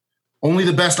major. Only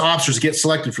the best officers get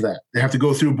selected for that. They have to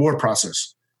go through a board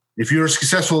process. If you're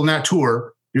successful in that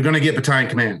tour, you're going to get battalion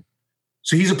command.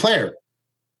 So he's a player.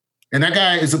 And that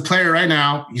guy is a player right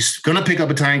now. He's going to pick up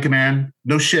battalion command.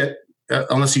 No shit,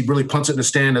 unless he really punts it in the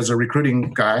stand as a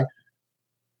recruiting guy.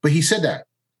 But he said that.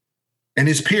 And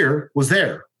his peer was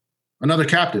there, another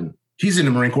captain. He's in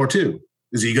the Marine Corps too.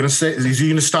 Is he going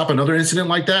to stop another incident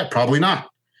like that? Probably not.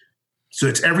 So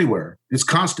it's everywhere. It's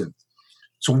constant.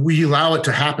 So we allow it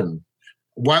to happen.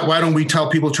 Why don't we tell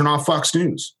people to turn off Fox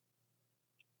News?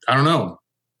 I don't know.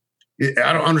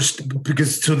 I don't understand,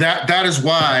 because so that is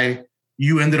why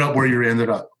you ended up where you ended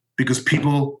up, because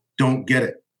people don't get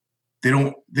it.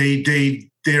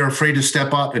 They are afraid to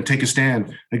step up and take a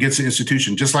stand against the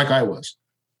institution, just like I was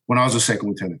when I was a second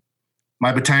lieutenant.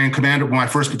 My battalion commander, my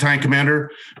first battalion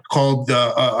commander called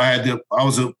I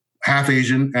was a half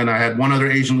Asian, and I had one other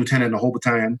Asian lieutenant in the whole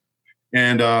battalion.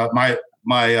 And my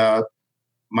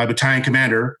battalion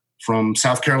commander from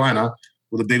South Carolina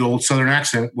with a big old Southern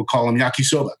accent would call him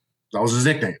Yakisoba. That was his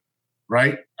nickname,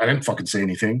 right? I didn't fucking say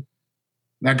anything.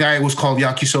 That guy was called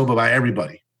Yakisoba by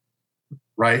everybody,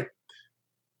 right?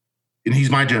 And he's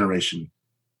my generation.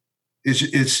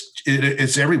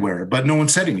 It's everywhere, but no one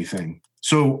said anything.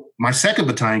 So my second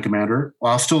battalion commander,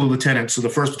 well, I was still a lieutenant. So the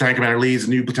first battalion commander leaves, the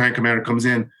new battalion commander comes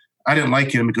in. I didn't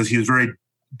like him because he was very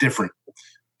different.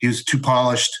 He was too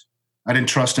polished. I didn't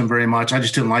trust him very much. I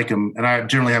just didn't like him. And I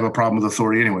generally have a problem with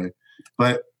authority anyway.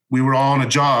 But we were all on a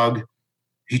jog.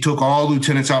 He took all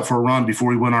lieutenants out for a run before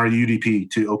we went our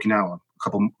UDP to Okinawa a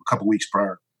couple weeks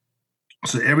prior.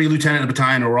 So every lieutenant in the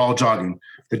battalion were all jogging.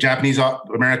 The Japanese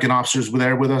American officers were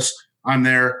there with us. I'm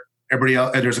there. Everybody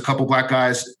else, there's a couple black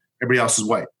guys. Everybody else is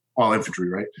white, all infantry,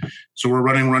 right? So we're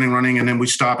running, and then we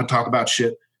stop and talk about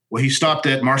shit. Well, he stopped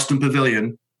at Marston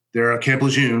Pavilion there at Camp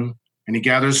Lejeune, and he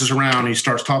gathers us around, and he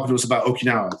starts talking to us about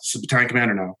Okinawa. It's the battalion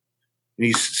commander now. And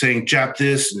he's saying Jap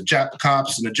this, and the Jap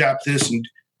cops, and the Jap this, and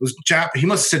it was Jap. He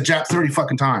must have said Jap 30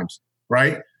 fucking times,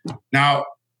 right? Now,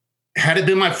 had it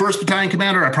been my first battalion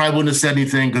commander, I probably wouldn't have said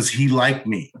anything because he liked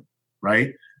me,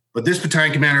 right? But this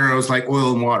battalion commander was like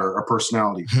oil and water, our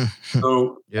personality.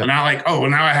 So, yep. And now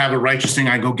I have a righteous thing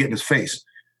I go get in his face.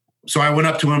 So I went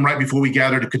up to him right before we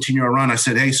gathered to continue our run. I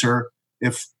said, "Hey, sir,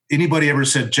 if anybody ever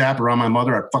said Jap around my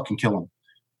mother, I'd fucking kill him."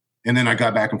 And then I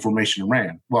got back in formation and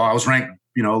ran. Well, I was ranked,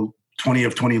 20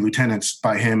 of 20 lieutenants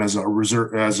by him as a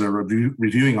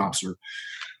reviewing officer.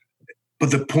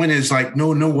 But the point is, like,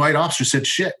 no white officer said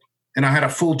shit. And I had a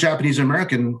full Japanese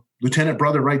American lieutenant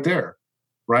brother right there,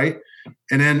 right?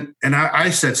 And I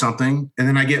said something, and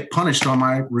then I get punished on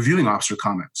my reviewing officer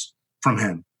comments from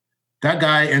him. That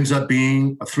guy ends up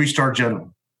being a 3-star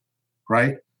general,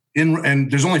 right?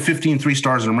 And there's only 15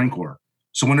 3-stars in the Marine Corps.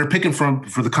 So when they're picking for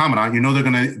the commandant, they're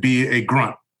going to be a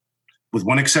grunt, with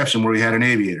one exception where we had an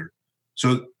aviator.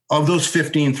 So of those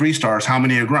 15 3-stars, how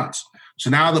many are grunts? So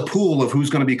now the pool of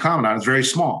who's going to be commandant is very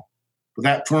small. But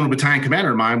that former battalion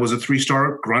commander of mine was a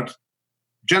 3-star grunt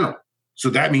general. So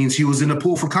that means he was in the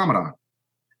pool for commandant.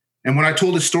 And when I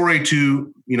told this story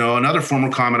to, another former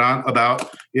commandant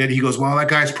about it, he goes, "Well, that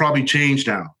guy's probably changed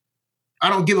now." I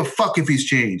don't give a fuck if he's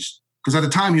changed, because at the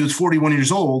time he was 41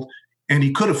 years old, and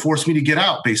he could have forced me to get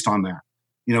out based on that,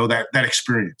 that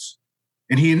experience.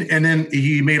 And then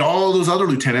he made all those other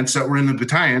lieutenants that were in the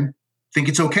battalion think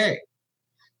it's okay.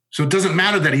 So it doesn't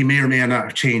matter that he may or may not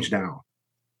have changed now.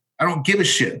 I don't give a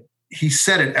shit. He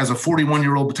said it as a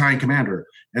 41-year-old battalion commander,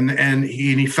 and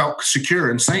he felt secure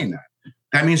in saying that.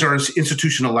 That means our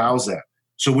institution allows that.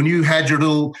 So when you had your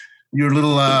little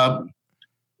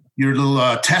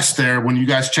test there, when you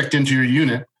guys checked into your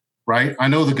unit, right? I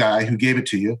know the guy who gave it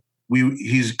to you.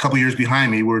 He's a couple years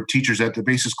behind me. We're teachers at the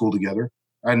basic school together.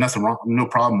 I had nothing wrong, no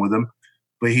problem with him,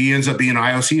 but he ends up being an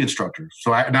IOC instructor.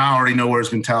 So I now already know where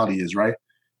his mentality is, right?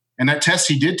 And that test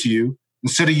he did to you,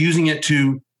 instead of using it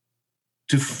to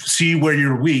see where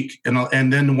you're weak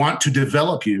and then want to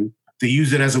develop you, they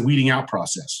use it as a weeding out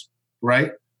process,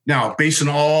 right? Now, based on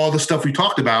all the stuff we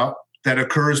talked about, that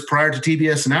occurs prior to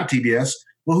TBS and not TBS,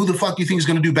 well, who the fuck do you think is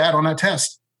going to do bad on that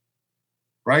test?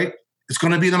 Right? It's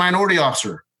going to be the minority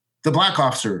officer, the black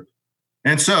officer.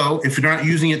 And so if you're not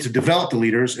using it to develop the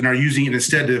leaders and are using it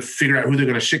instead to figure out who they're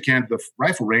going to shit can at the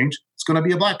rifle range, it's going to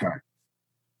be a black guy.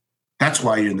 That's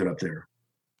why you ended up there.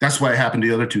 That's why it happened to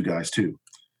the other two guys too.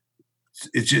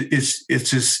 It's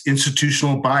just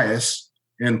institutional bias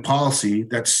and policy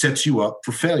that sets you up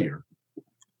for failure.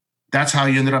 That's how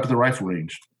you ended up at the rifle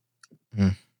range.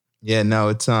 Yeah, no,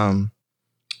 it's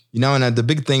you know, and the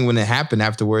big thing when it happened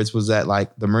afterwards was that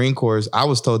like the Marine Corps, I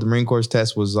was told the Marine Corps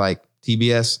test was like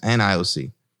TBS and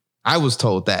IOC. I was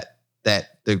told that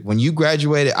when you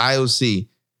graduated IOC,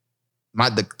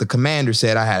 the commander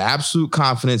said I had absolute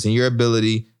confidence in your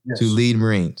ability to lead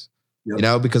Marines. Yep. You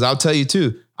know, because I'll tell you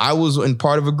too, I was in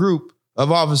part of a group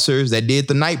of officers that did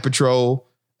the night patrol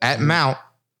at Mount,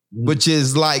 which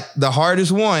is like the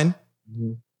hardest one.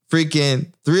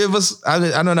 Freaking 3 of us,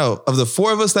 I don't know, of the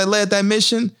 4 of us that led that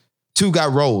mission, 2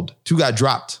 got rolled, 2 got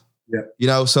dropped. Yeah. You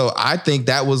know, so I think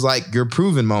that was like your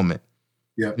proven moment.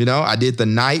 Yeah. You know, I did the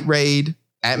night raid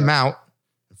at Mount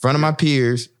in front of my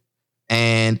peers.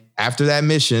 And after that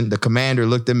mission, the commander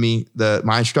looked at me,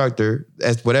 my instructor,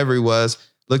 whatever he was,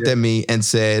 looked at me and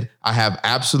said, I have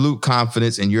absolute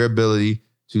confidence in your ability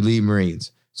to lead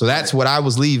Marines. So that's what I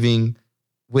was leaving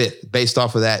with based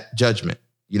off of that judgment,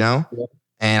 you know? Yeah.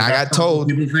 And I got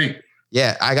told,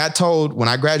 I got told when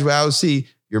I graduated IOC,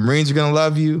 your Marines are going to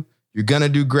love you. You're going to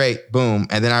do great. Boom.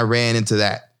 And then I ran into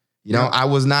that. You know, I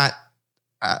was not,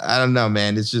 I don't know,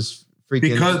 man. It's just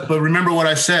freaking. But remember what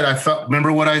I said.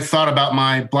 Remember what I thought about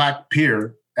my black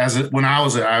peer when I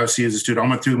was at IOC as a student. I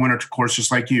went through the winter course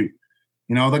just like you.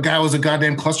 You know, the guy was a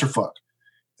goddamn clusterfuck.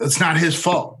 It's not his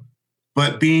fault.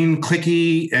 But being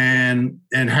cliquey and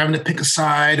having to pick a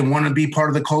side and want to be part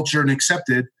of the culture and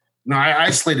accepted, no, I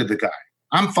isolated the guy.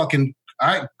 I'm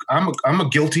a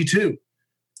guilty too.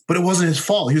 But it wasn't his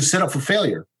fault. He was set up for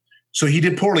failure. So he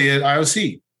did poorly at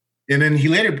IOC. And then he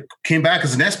later came back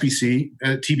as an SPC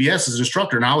at TBS as an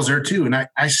instructor, and I was there too. And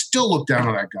I still looked down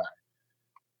on that guy.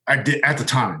 I did at the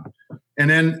time. And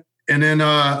then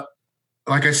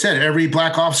like I said, every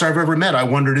black officer I've ever met, I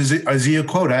wondered, is he a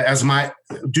quota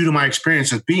due to my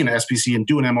experience as being an SPC and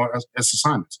doing MOS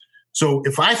assignments. So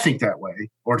if I think that way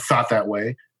or thought that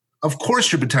way, of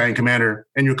course your battalion commander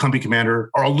and your company commander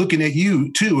are looking at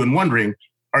you too and wondering,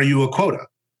 are you a quota?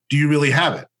 Do you really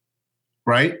have it?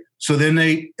 Right? So then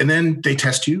they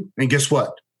test you, and guess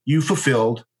what? You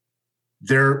fulfilled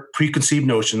their preconceived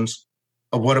notions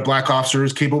of what a black officer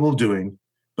is capable of doing,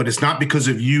 but it's not because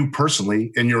of you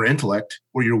personally and your intellect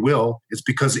or your will. It's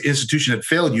because the institution had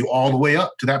failed you all the way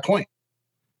up to that point.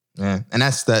 Yeah. And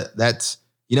that's,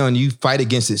 you know, and you fight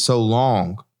against it so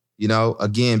long, you know,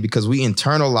 again, because we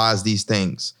internalize these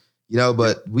things, you know,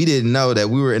 but we didn't know that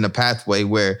we were in a pathway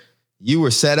where you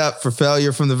were set up for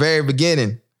failure from the very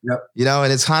beginning. Yep. You know,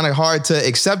 and it's kind of hard to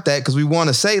accept that because we want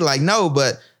to say like, no,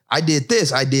 but I did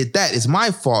this, I did that. It's my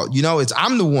fault. You know,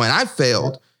 I'm the one, I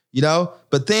failed, you know,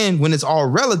 but then when it's all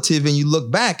relative and you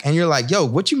look back and you're like, yo,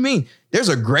 what you mean? There's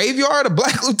a graveyard of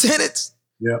black lieutenants.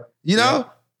 Yeah. You know,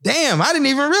 damn, I didn't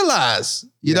even realize,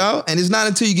 you know, and it's not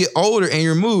until you get older and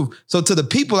you're moved. So to the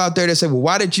people out there that say, well,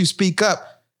 why did you speak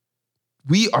up?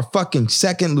 We are fucking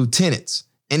second lieutenants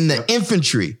in the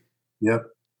infantry. Yep.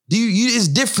 It's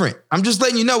different. I'm just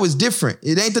letting you know it's different.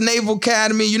 It ain't the Naval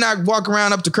Academy. You're not walking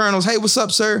around up to colonels. Hey, what's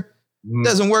up, sir? It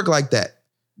doesn't work like that.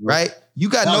 Right? You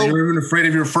got you're even afraid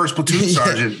of your first platoon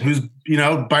sergeant who's, you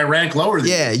know, by rank lower than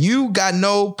you. Yeah, you got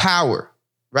no power.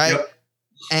 Right? Yep.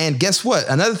 And guess what?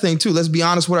 Another thing too, let's be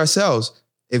honest with ourselves.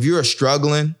 If you're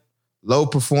struggling, low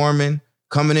performing,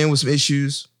 coming in with some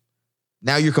issues,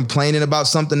 now you're complaining about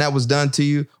something that was done to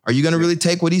you. Are you going to really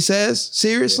take what he says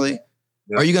seriously?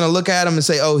 Yep. Are you going to look at him and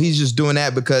say, oh, he's just doing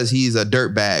that because he's a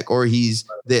dirtbag or he's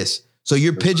this? So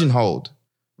you're pigeonholed,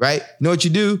 right? You know what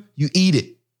you do? You eat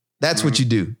it. That's what you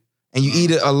do. And you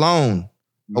eat it alone,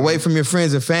 away from your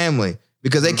friends and family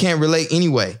because they can't relate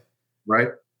anyway. Right.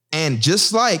 And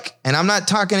just like, and I'm not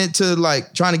talking it to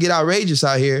like trying to get outrageous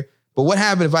out here, but what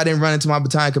happened if I didn't run into my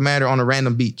battalion commander on a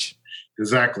random beach?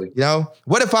 Exactly. You know,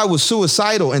 what if I was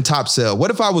suicidal in Top Cell?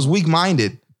 What if I was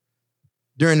weak-minded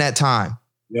during that time?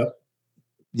 Yep.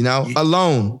 You know,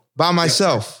 alone by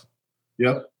myself.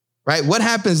 Yep. Right. What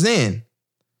happens then?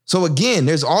 So again,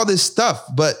 there's all this stuff,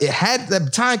 but it had the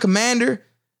battalion commander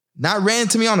not ran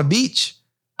to me on a beach,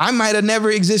 I might have never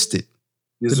existed.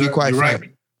 To be quite frank. Right.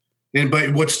 And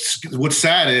but what's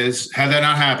sad is had that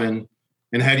not happened,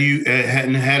 and had you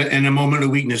had in a moment of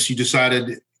weakness, you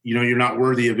decided, you know, you're not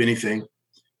worthy of anything,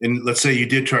 and let's say you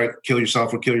did try to kill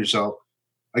yourself,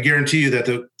 I guarantee you that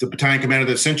the battalion commander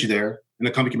that sent you there and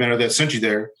the company commander that sent you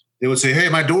there, they would say, hey,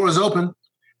 my door is open.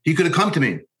 He could have come to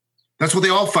me. That's what they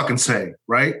all fucking say,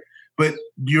 right? But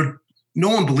no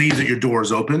one believes that your door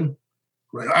is open.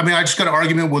 Right? I mean, I just got an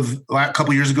argument with a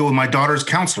couple of years ago with my daughter's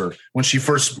counselor when she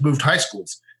first moved high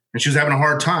schools, and she was having a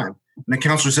hard time. And the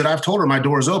counselor said, I've told her my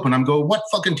door is open. I'm going, what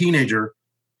fucking teenager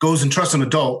goes and trusts an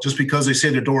adult just because they say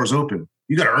their door is open?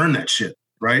 You got to earn that shit,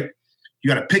 right? You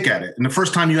got to pick at it. And the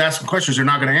first time you ask them questions, they're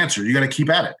not going to answer. You got to keep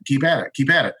at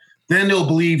it. Then they'll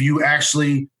believe you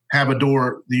actually have a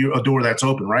door that's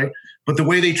open, right? But the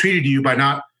way they treated you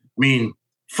the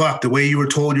way you were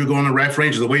told you're going to ref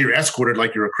range, the way you're escorted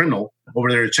like you're a criminal over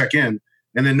there to check in,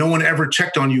 and then no one ever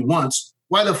checked on you once.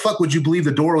 Why the fuck would you believe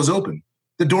the door was open?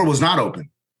 The door was not open.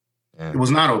 Yeah. It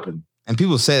was not open. And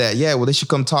people say that, yeah, well, they should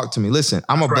come talk to me. Listen,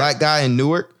 I'm a black guy in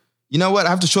Newark. You know what? I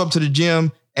have to show up to the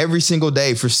gym every single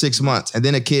day for 6 months. And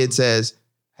then a kid says,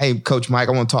 hey, Coach Mike,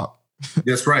 I want to talk.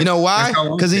 That's right. You know why?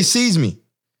 Because he sees me.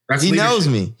 He knows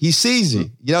me. He sees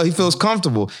me. You know, he feels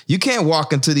comfortable. You can't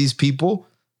walk into these people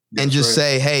and just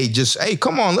say, hey,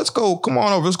 come on, let's go. Come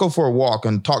on over. Let's go for a walk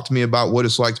and talk to me about what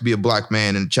it's like to be a black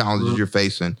man and the challenges you're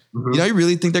facing. Mm-hmm. You know, you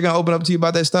really think they're going to open up to you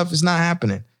about that stuff? It's not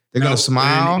happening. They're going to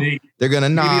smile. They're going to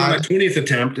nod. Maybe on the 20th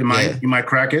attempt, you might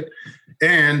crack it.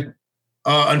 And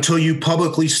until you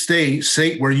publicly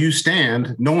say where you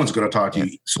stand, no one's going to talk to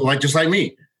you. So just like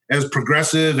me, as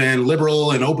progressive and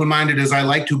liberal and open-minded as I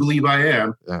like to believe I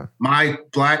am, my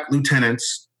black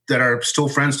lieutenants that are still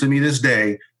friends to me this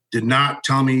day did not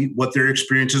tell me what their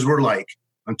experiences were like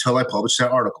until I published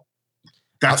that article.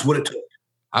 That's what it took.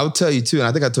 I would tell you too, and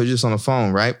I think I told you this on the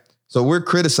phone, right? So we're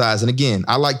criticizing. Again,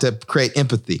 I like to create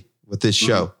empathy with this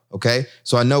show, okay?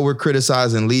 So I know we're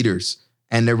criticizing leaders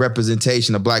and their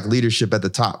representation of black leadership at the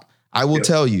top. I will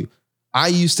tell you, I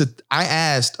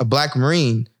asked a black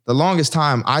Marine the longest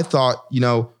time. I thought,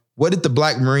 what did the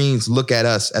black Marines look at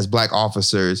us as black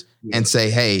officers and say,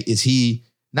 hey, is he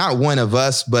not one of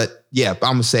us, but I'm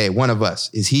going to say one of us.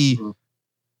 Is he,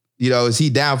 is he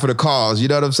down for the cause? You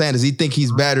know what I'm saying? Does he think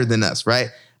he's better than us, right?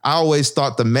 I always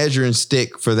thought the measuring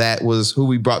stick for that was who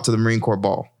we brought to the Marine Corps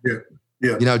ball.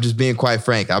 Yeah. Just being quite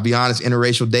frank. I'll be honest,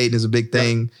 interracial dating is a big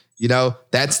thing.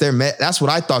 That's that's what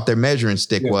I thought their measuring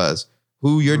stick was.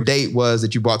 Who your date was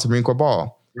that you brought to the Marine Corps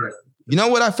ball. Right. You know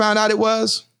what I found out it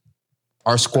was?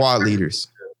 Our squad leaders.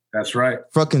 That's right.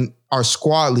 Fucking our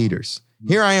squad leaders.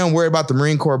 Here I am worried about the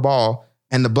Marine Corps ball,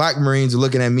 and the black Marines are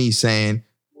looking at me saying,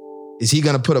 is he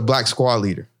going to put a black squad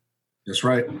leader? That's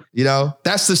right.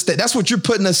 That's what you're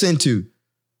putting us into.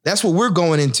 That's what we're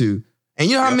going into. And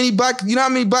you know how many black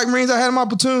Marines I had in my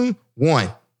platoon?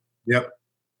 One. Yep.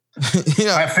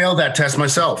 I failed that test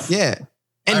myself. Yeah.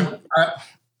 And when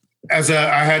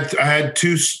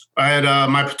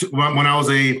I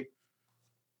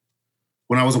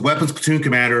was a weapons platoon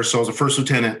commander, so I was a first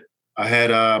lieutenant, I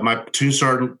had my platoon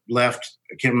sergeant left.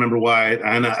 I can't remember why.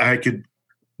 And I could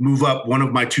move up one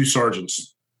of my two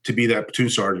sergeants to be that platoon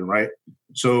sergeant, right?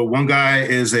 So one guy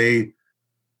is a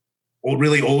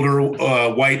really older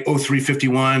white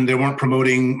 0351. They weren't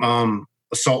promoting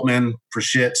assault men for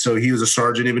shit. So he was a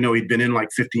sergeant, even though he'd been in like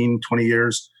 15, 20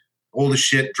 years. Old as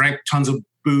shit, drank tons of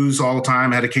booze all the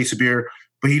time, had a case of beer.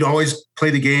 But he'd always play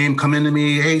the game, come into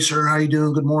me, hey, sir, how you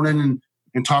doing? Good morning,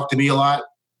 and talk to me a lot.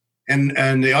 And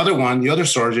the other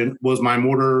sergeant was my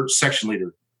mortar section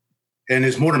leader. And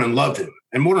his mortarmen loved him.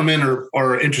 And mortarmen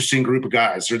are an interesting group of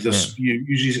guys. They're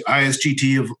usually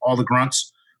ISGT of all the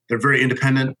grunts. They're very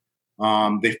independent.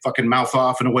 They fucking mouth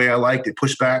off in a way I like. They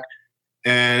push back.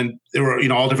 And they were,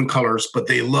 all different colors, but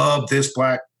they loved this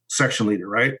black section leader,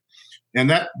 right? And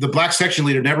that the black section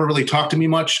leader never really talked to me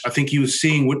much. I think he was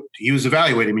he was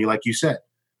evaluating me, like you said,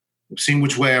 seeing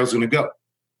which way I was going to go.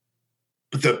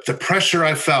 But the pressure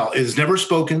I felt is never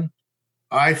spoken.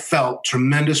 I felt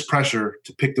tremendous pressure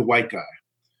to pick the white guy.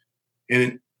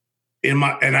 And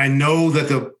I know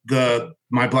that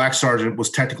my black sergeant was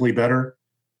technically better,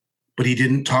 but he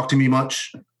didn't talk to me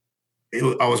much.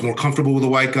 I was more comfortable with the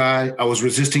white guy. I was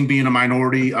resisting being a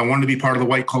minority. I wanted to be part of the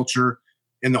white culture.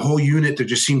 And the whole unit, there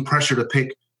just seemed pressure to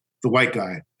pick the white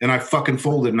guy. And I fucking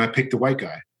folded and I picked the white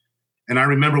guy. And I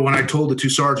remember when I told the two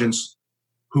sergeants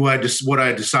what I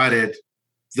had decided,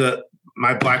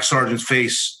 my black sergeant's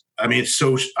face, I mean,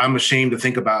 I'm ashamed to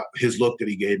think about his look that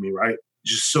he gave me, right?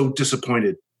 Just so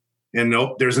disappointed. And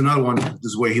nope, there's another one. This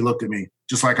is the way he looked at me,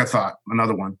 just like I thought,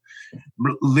 another one.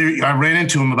 I ran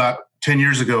into him about 10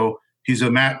 years ago. He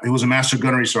was a master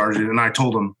gunnery sergeant. And I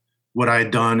told him what I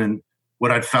had done and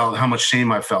what I'd felt, how much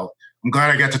shame I felt. I'm glad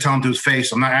I got to tell him to his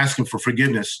face. I'm not asking for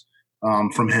forgiveness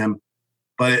from him,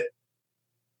 but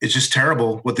it's just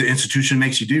terrible what the institution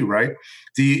makes you do, right?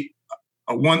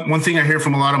 One thing I hear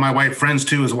from a lot of my white friends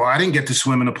too is, well, I didn't get to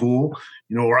swim in a pool,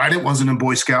 or wasn't in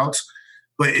Boy Scouts.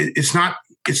 But it's not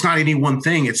any one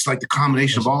thing. It's like the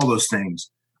combination of all those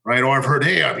things, right? Or I've heard,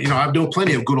 hey, I've known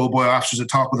plenty of good old boy officers that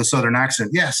talk with a Southern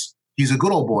accent. Yes, he's a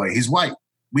good old boy. He's white.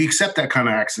 We accept that kind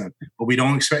of accent, but we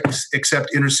don't accept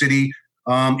inner city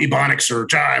Ebonics or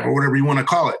jive or whatever you want to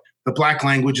call it. The black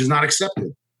language is not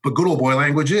accepted, but good old boy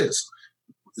language is.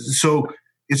 So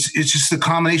it's just the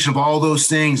combination of all those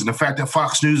things, and the fact that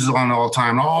Fox News is on all the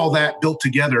time, all that built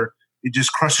together, it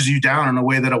just crushes you down in a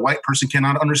way that a white person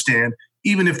cannot understand,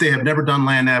 even if they have never done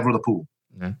land nav or the pool.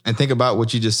 Yeah. And think about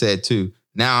what you just said too.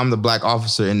 Now I'm the black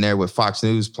officer in there with Fox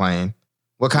News playing.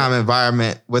 What kind of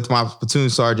environment with my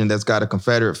platoon sergeant that's got a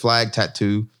Confederate flag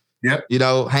tattoo,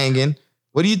 hanging?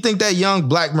 What do you think that young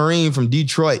black Marine from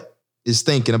Detroit is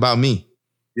thinking about me?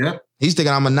 Yeah. He's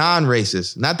thinking I'm a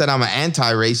non-racist. Not that I'm an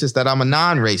anti-racist, that I'm a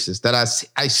non-racist, that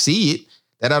I see it,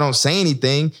 that I don't say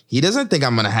anything. He doesn't think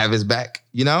I'm going to have his back,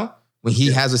 when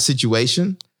he has a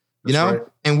situation, right.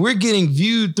 And we're getting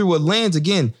viewed through a lens.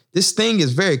 Again, this thing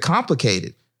is very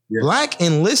complicated. Yeah. Black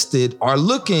enlisted are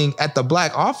looking at the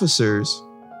black officers,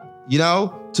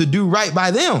 to do right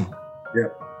by them. Yeah.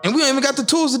 And we don't even got the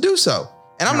tools to do so.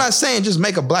 And I'm not saying just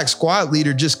make a black squad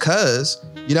leader just cause,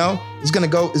 it's going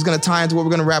to tie into what we're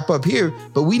going to wrap up here.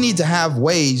 But we need to have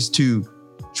ways to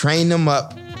train them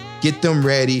up, get them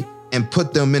ready, and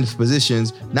put them in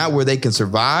positions, not where they can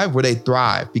survive, where they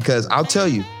thrive. Because I'll tell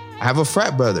you, I have a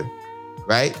frat brother,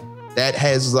 right? That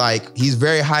has he's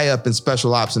very high up in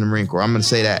special ops in the Marine Corps. I'm going to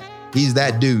say that. He's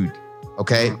that dude,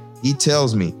 okay? He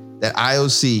tells me that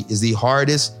IOC is the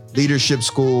hardest leadership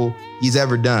school he's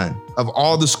ever done. Of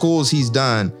all the schools he's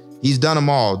done them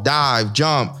all. Dive,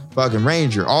 jump, fucking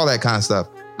Ranger, all that kind of stuff.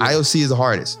 IOC is the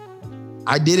hardest.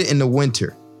 I did it in the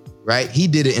winter, right? He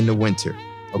did it in the winter,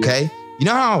 okay? Yeah. You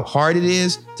know how hard it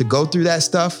is to go through that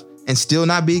stuff and still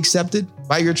not be accepted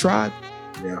by your tribe?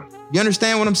 Yeah. You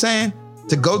understand what I'm saying?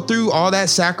 To go through all that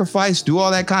sacrifice, do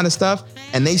all that kind of stuff,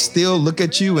 and they still look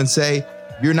at you and say,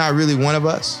 you're not really one of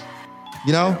us,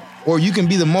 Yeah. Or you can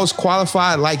be the most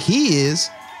qualified like he is,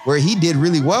 where he did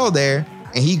really well there,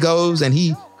 and he goes and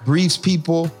he briefs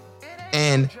people,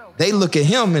 and they look at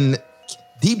him and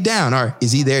deep down, or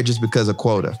is he there just because of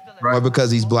quota, right, or because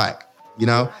he's black?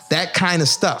 That kind of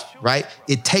stuff, right?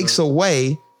 It takes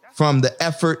away from the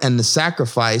effort and the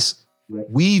sacrifice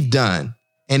we've done,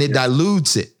 and it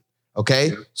dilutes it,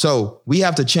 okay? So we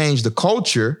have to change the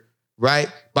culture, right?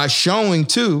 By showing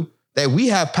too that we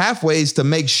have pathways to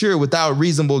make sure without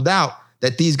reasonable doubt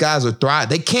that these guys are thrive.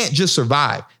 They can't just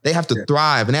survive. They have to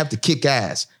thrive, and they have to kick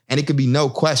ass. And it could be no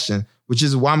question, which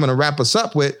is why I'm going to wrap us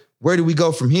up with, where do we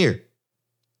go from here?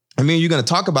 I mean, you're going to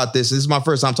talk about this. This is my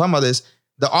first time talking about this.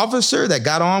 The officer that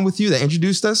got on with you, that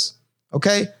introduced us,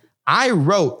 okay? I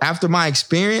wrote, after my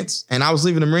experience, and I was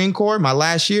leaving the Marine Corps my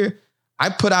last year, I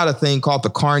put out a thing called the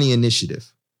Carney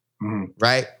Initiative,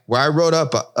 right? Where I wrote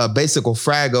up a basic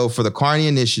frago for the Carney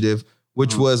Initiative,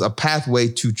 which was a pathway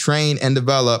to train and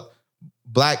develop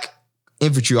black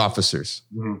infantry officers,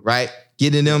 right?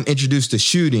 Getting them introduced to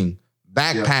shooting,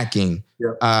 backpacking,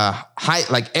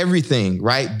 everything,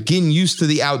 right? Getting used to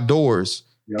the outdoors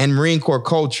and Marine Corps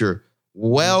culture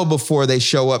well before they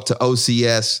show up to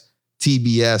OCS,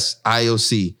 TBS,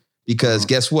 IOC. Because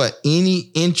guess what?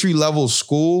 Any entry-level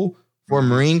school for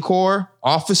Marine Corps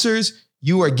officers,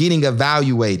 you are getting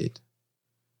evaluated.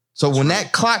 So when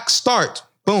that clock starts,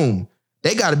 boom,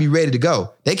 they got to be ready to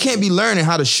go. They can't be learning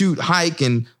how to shoot, hike,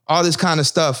 and all this kind of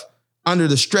stuff under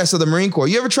the stress of the Marine Corps.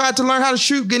 You ever tried to learn how to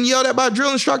shoot getting yelled at by a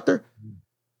drill instructor?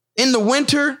 In the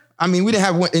winter, I mean, we didn't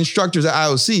have instructors at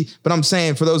IOC, but I'm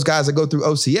saying for those guys that go through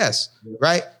OCS,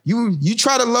 right? You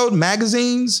try to load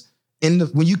magazines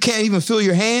when you can't even feel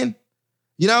your hand,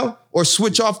 or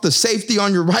switch off the safety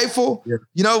on your rifle,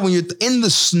 when you're in the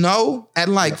snow at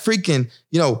freaking,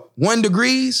 1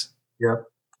 degrees. Yeah.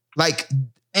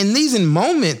 In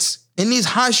these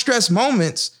high stress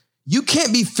moments, you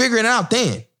can't be figuring it out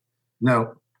then.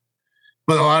 No.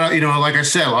 But a lot of, like I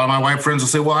said, a lot of my white friends will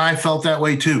say, well, I felt that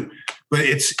way too. But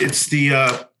it's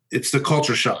the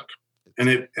culture shock.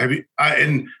 And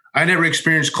I never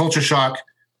experienced culture shock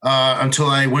until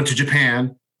I went to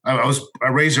Japan. I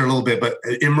raised there a little bit, but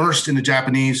immersed in the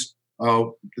Japanese,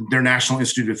 their National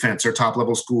Institute of Defense, their top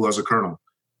level school as a colonel.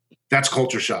 That's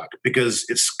culture shock because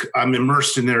I'm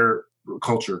immersed in their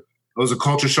culture. It was a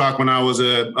culture shock when I was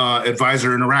an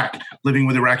advisor in Iraq, living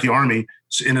with the Iraqi army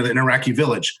in an Iraqi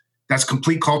village. That's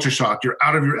complete culture shock. You're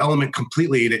out of your element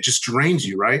completely, and it just drains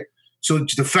you, right? So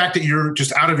the fact that you're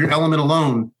just out of your element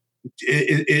alone,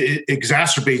 it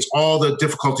exacerbates all the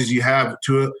difficulties you have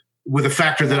with a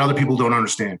factor that other people don't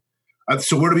understand.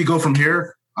 So where do we go from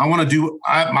here?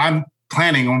 I'm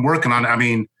planning on working on it. I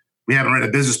mean, we haven't read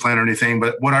a business plan or anything,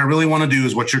 but what I really want to do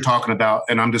is what you're talking about.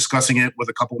 And I'm discussing it with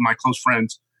a couple of my close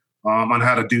friends on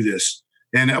how to do this.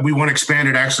 And we want to expand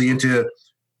it actually into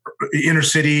inner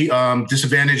city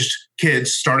disadvantaged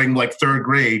kids starting like third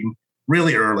grade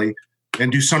really early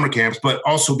and do summer camps, but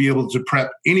also be able to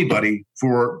prep anybody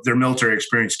for their military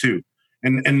experience too.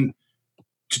 And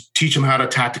to teach them how to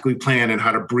tactically plan and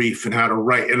how to brief and how to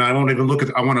write. And I won't even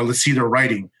I want to see their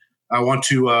writing. I want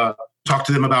to talk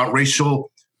to them about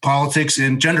racial politics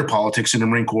and gender politics in the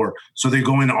Marine Corps. So they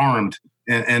go in armed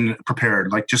and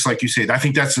prepared, just like you said. I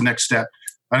think that's the next step.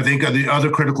 I think the other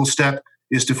critical step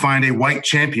is to find a white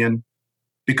champion,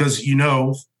 because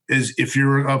is if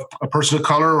you're a person of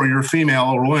color or you're a female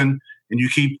or woman and you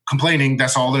keep complaining,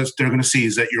 that's all they're going to see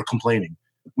is that you're complaining.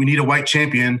 We need a white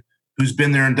champion who's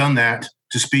been there and done that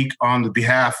to speak on the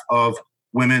behalf of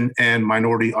women and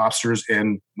minority officers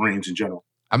and Marines in general.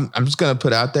 I'm just going to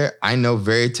put out there, I know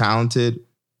very talented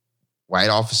white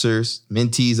officers,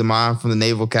 mentees of mine from the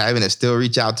Naval Academy that still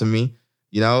reach out to me.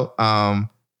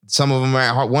 Some of them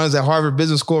one is at Harvard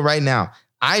Business School right now.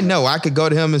 I know I could go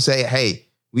to him and say, hey,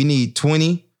 we need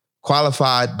 20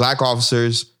 qualified Black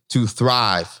officers to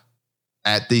thrive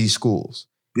at these schools.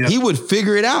 Yep. He would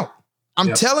figure it out.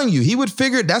 I'm telling you, he would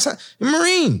figure it. That's a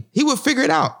Marine. He would figure it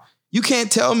out. You can't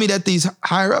tell me that these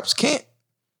higher ups can't.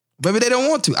 Maybe they don't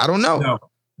want to. I don't know. No.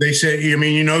 They say,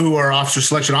 who our officer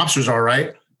selection officers are,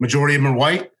 right? Majority of them are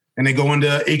white, and they go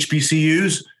into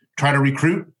HBCUs, try to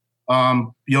recruit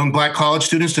young Black college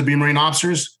students to be Marine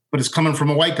officers, but it's coming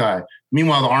from a white guy.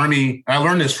 Meanwhile, the Army, I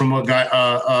learned this from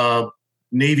a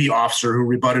Navy officer who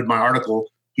rebutted my article.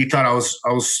 He thought I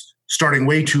was starting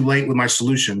way too late with my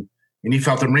solution, and he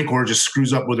felt the Marine Corps just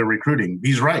screws up with their recruiting.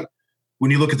 He's right. When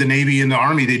you look at the Navy and the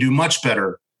Army, they do much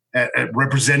better at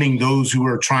representing those who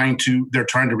are trying to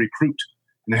recruit,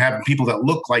 and having people that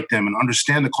look like them and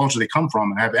understand the culture they come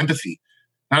from and have empathy.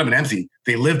 Not even empathy,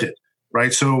 they lived it,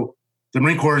 right? So the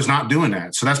Marine Corps is not doing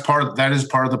that. So that is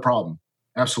part of the problem.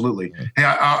 Absolutely. Hey,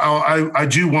 I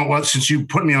do want, since you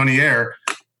put me on the air,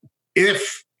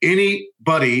 if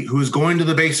anybody who is going to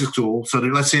the basic school, so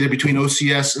let's say they're between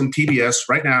OCS and TBS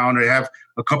right now, and they have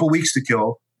a couple weeks to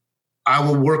kill, I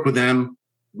will work with them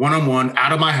one-on-one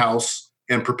out of my house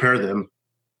and prepare them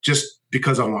just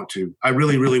because I want to. I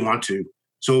really, really want to.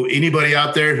 So anybody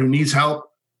out there who needs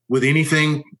help with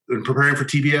anything in preparing for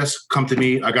TBS, come to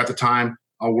me. I got the time.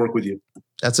 I'll work with you.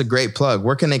 That's a great plug.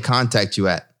 Where can they contact you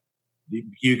at?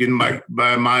 You can,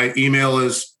 my email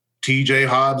is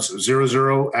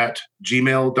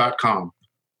tjhobbs00@gmail.com.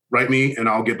 Write me and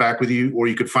I'll get back with you. Or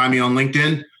you could find me on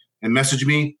LinkedIn and message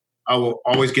me. I will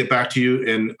always get back to you,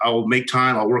 and I will make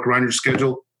time. I'll work around your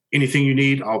schedule. Anything you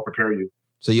need, I'll prepare you.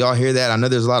 So y'all hear that? I know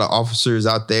there's a lot of officers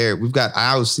out there. We've got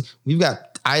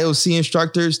IOC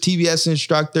instructors, TBS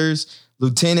instructors,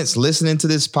 lieutenants listening to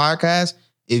this podcast.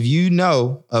 If you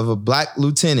know of a Black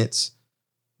lieutenants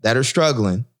that are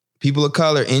struggling, people of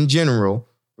color in general,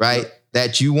 right,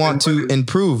 that you want to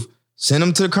improve, send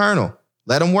them to the colonel.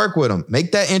 Let them work with them.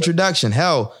 Make that introduction.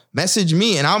 Hell, message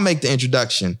me and I'll make the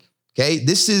introduction. Okay,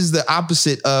 this is the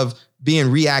opposite of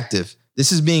being reactive.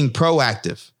 This is being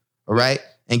proactive, all right?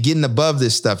 And getting above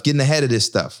this stuff, getting ahead of this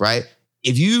stuff, right?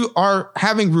 If you are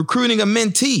recruiting a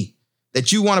mentee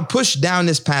that you want to push down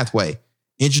this pathway,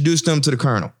 introduce them to the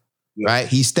colonel, right?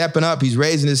 He's stepping up. He's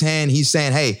raising his hand. He's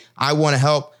saying, hey, I want to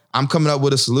help. I'm coming up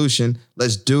with a solution.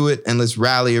 Let's do it and let's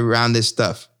rally around this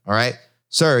stuff, all right?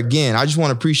 Sir, again, I just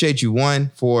want to appreciate you,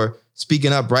 one, for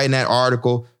speaking up, writing that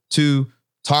article, two,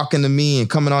 talking to me and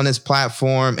coming on this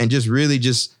platform and just really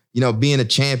being a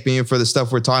champion for the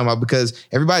stuff we're talking about, because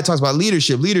everybody talks about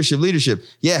leadership.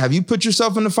 Yeah. Have you put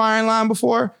yourself in the firing line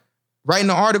before? Writing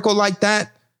an article like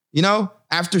that,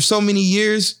 after so many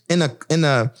years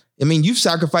you've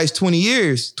sacrificed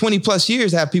 20 plus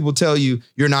years to have people tell you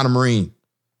you're not a Marine,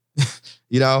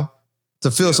 to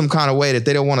feel some kind of way that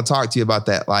they don't want to talk to you about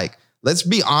that. Like, let's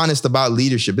be honest about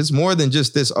leadership. It's more than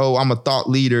just this, I'm a thought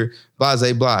leader, blah,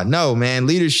 blah, blah. No, man,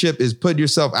 leadership is putting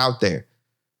yourself out there,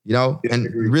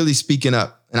 and really speaking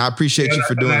up. And I appreciate you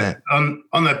for doing that.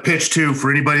 On that pitch too,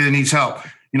 for anybody that needs help,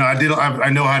 I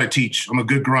know how to teach. I'm a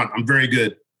good grunt. I'm very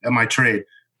good at my trade.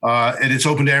 And it's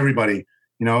open to everybody.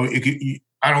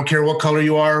 I don't care what color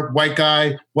you are, white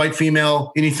guy, white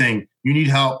female, anything. You need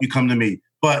help, you come to me.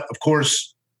 But of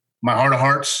course, my heart of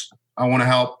hearts, I want to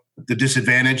help the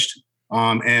disadvantaged.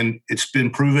 And it's been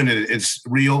proven, it's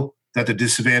real, that the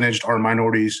disadvantaged are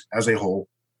minorities as a whole,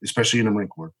 especially in the Marine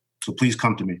Corps. So please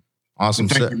come to me. Awesome.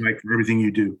 And thank you, Mike, for everything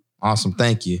you do. Awesome.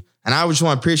 Thank you. And I just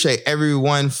want to appreciate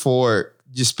everyone for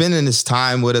just spending this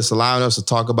time with us, allowing us to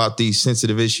talk about these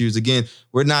sensitive issues. Again,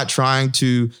 we're not trying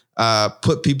to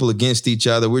put people against each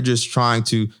other. We're just trying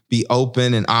to be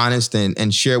open and honest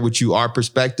and share with you our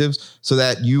perspectives so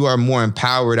that you are more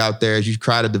empowered out there as you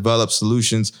try to develop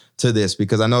solutions to this,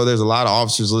 because I know there's a lot of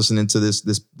officers listening to this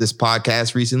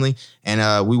podcast recently,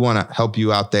 and we want to help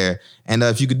you out there. And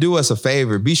if you could do us a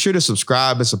favor, be sure to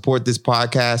subscribe and support this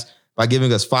podcast by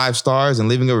giving us 5 stars and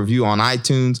leaving a review on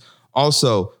iTunes.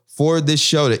 Also, forward this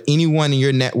show to anyone in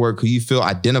your network who you feel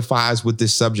identifies with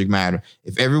this subject matter.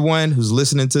 If everyone who's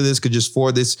listening to this could just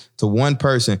forward this to one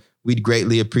person, we'd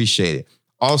greatly appreciate it.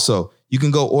 Also, you can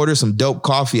go order some dope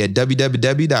coffee at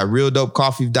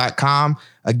www.realdopecoffee.com.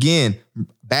 Again,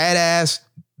 badass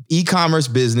e-commerce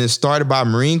business started by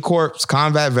Marine Corps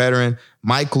combat veteran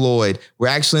Mike Lloyd. We're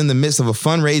actually in the midst of a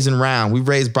fundraising round. We've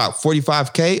raised about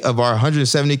 $45K of our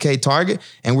 $170K target,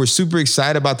 and we're super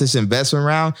excited about this investment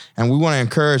round. And we want to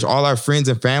encourage all our friends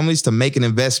and families to make an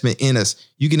investment in us.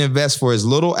 You can invest for as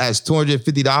little as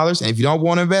 $250. And if you don't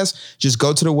want to invest, just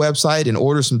go to the website and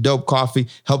order some dope coffee.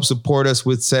 Help support us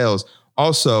with sales.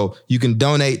 Also, you can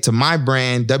donate to my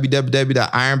brand,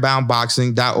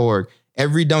 www.ironboundboxing.org.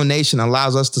 Every donation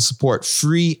allows us to support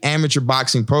free amateur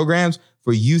boxing programs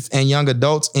for youth and young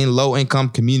adults in low-income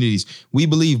communities. We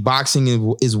believe boxing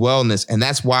is wellness, and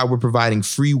that's why we're providing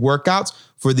free workouts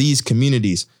for these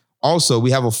communities. Also,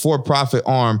 we have a for-profit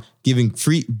arm giving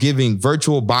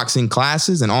virtual boxing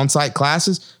classes and on-site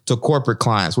classes to corporate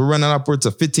clients. We're running upwards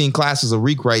of 15 classes a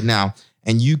week right now,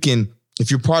 and you can,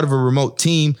 if you're part of a remote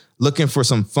team looking for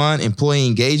some fun employee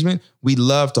engagement, we'd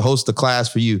love to host a class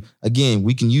for you. Again,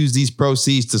 we can use these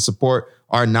proceeds to support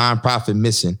our nonprofit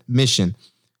mission.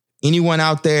 Anyone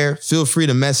out there, feel free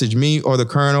to message me or the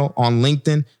Colonel on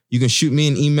LinkedIn. You can shoot me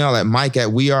an email at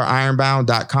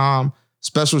mike@weareironbound.com.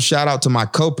 Special shout out to my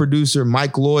co-producer,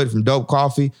 Mike Lloyd from Dope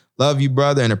Coffee. Love you,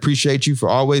 brother, and appreciate you for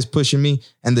always pushing me,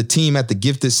 and the team at the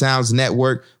Gifted Sounds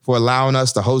Network for allowing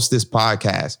us to host this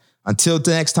podcast. Until the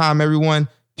next time, everyone,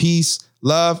 peace,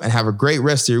 love, and have a great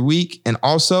rest of your week. And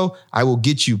also, I will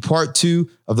get you part 2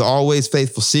 of the Always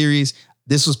Faithful series.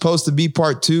 This was supposed to be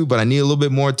part 2, but I need a little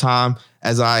bit more time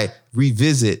as I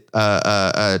revisit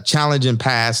a challenging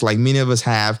past like many of us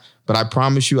have. But I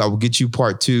promise you, I will get you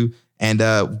part 2 and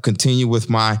continue with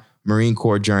my Marine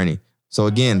Corps journey. So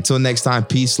again, until next time,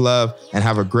 peace, love, and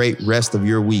have a great rest of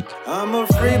your week. I'm a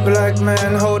free black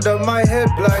man, hold up my head,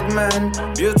 black man.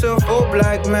 Beautiful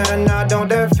black man, now don't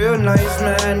that feel nice,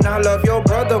 man? I love your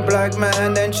brother, black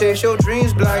man, then chase your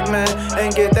dreams, black man,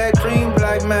 and get that cream,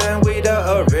 black man. We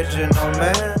the original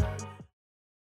man.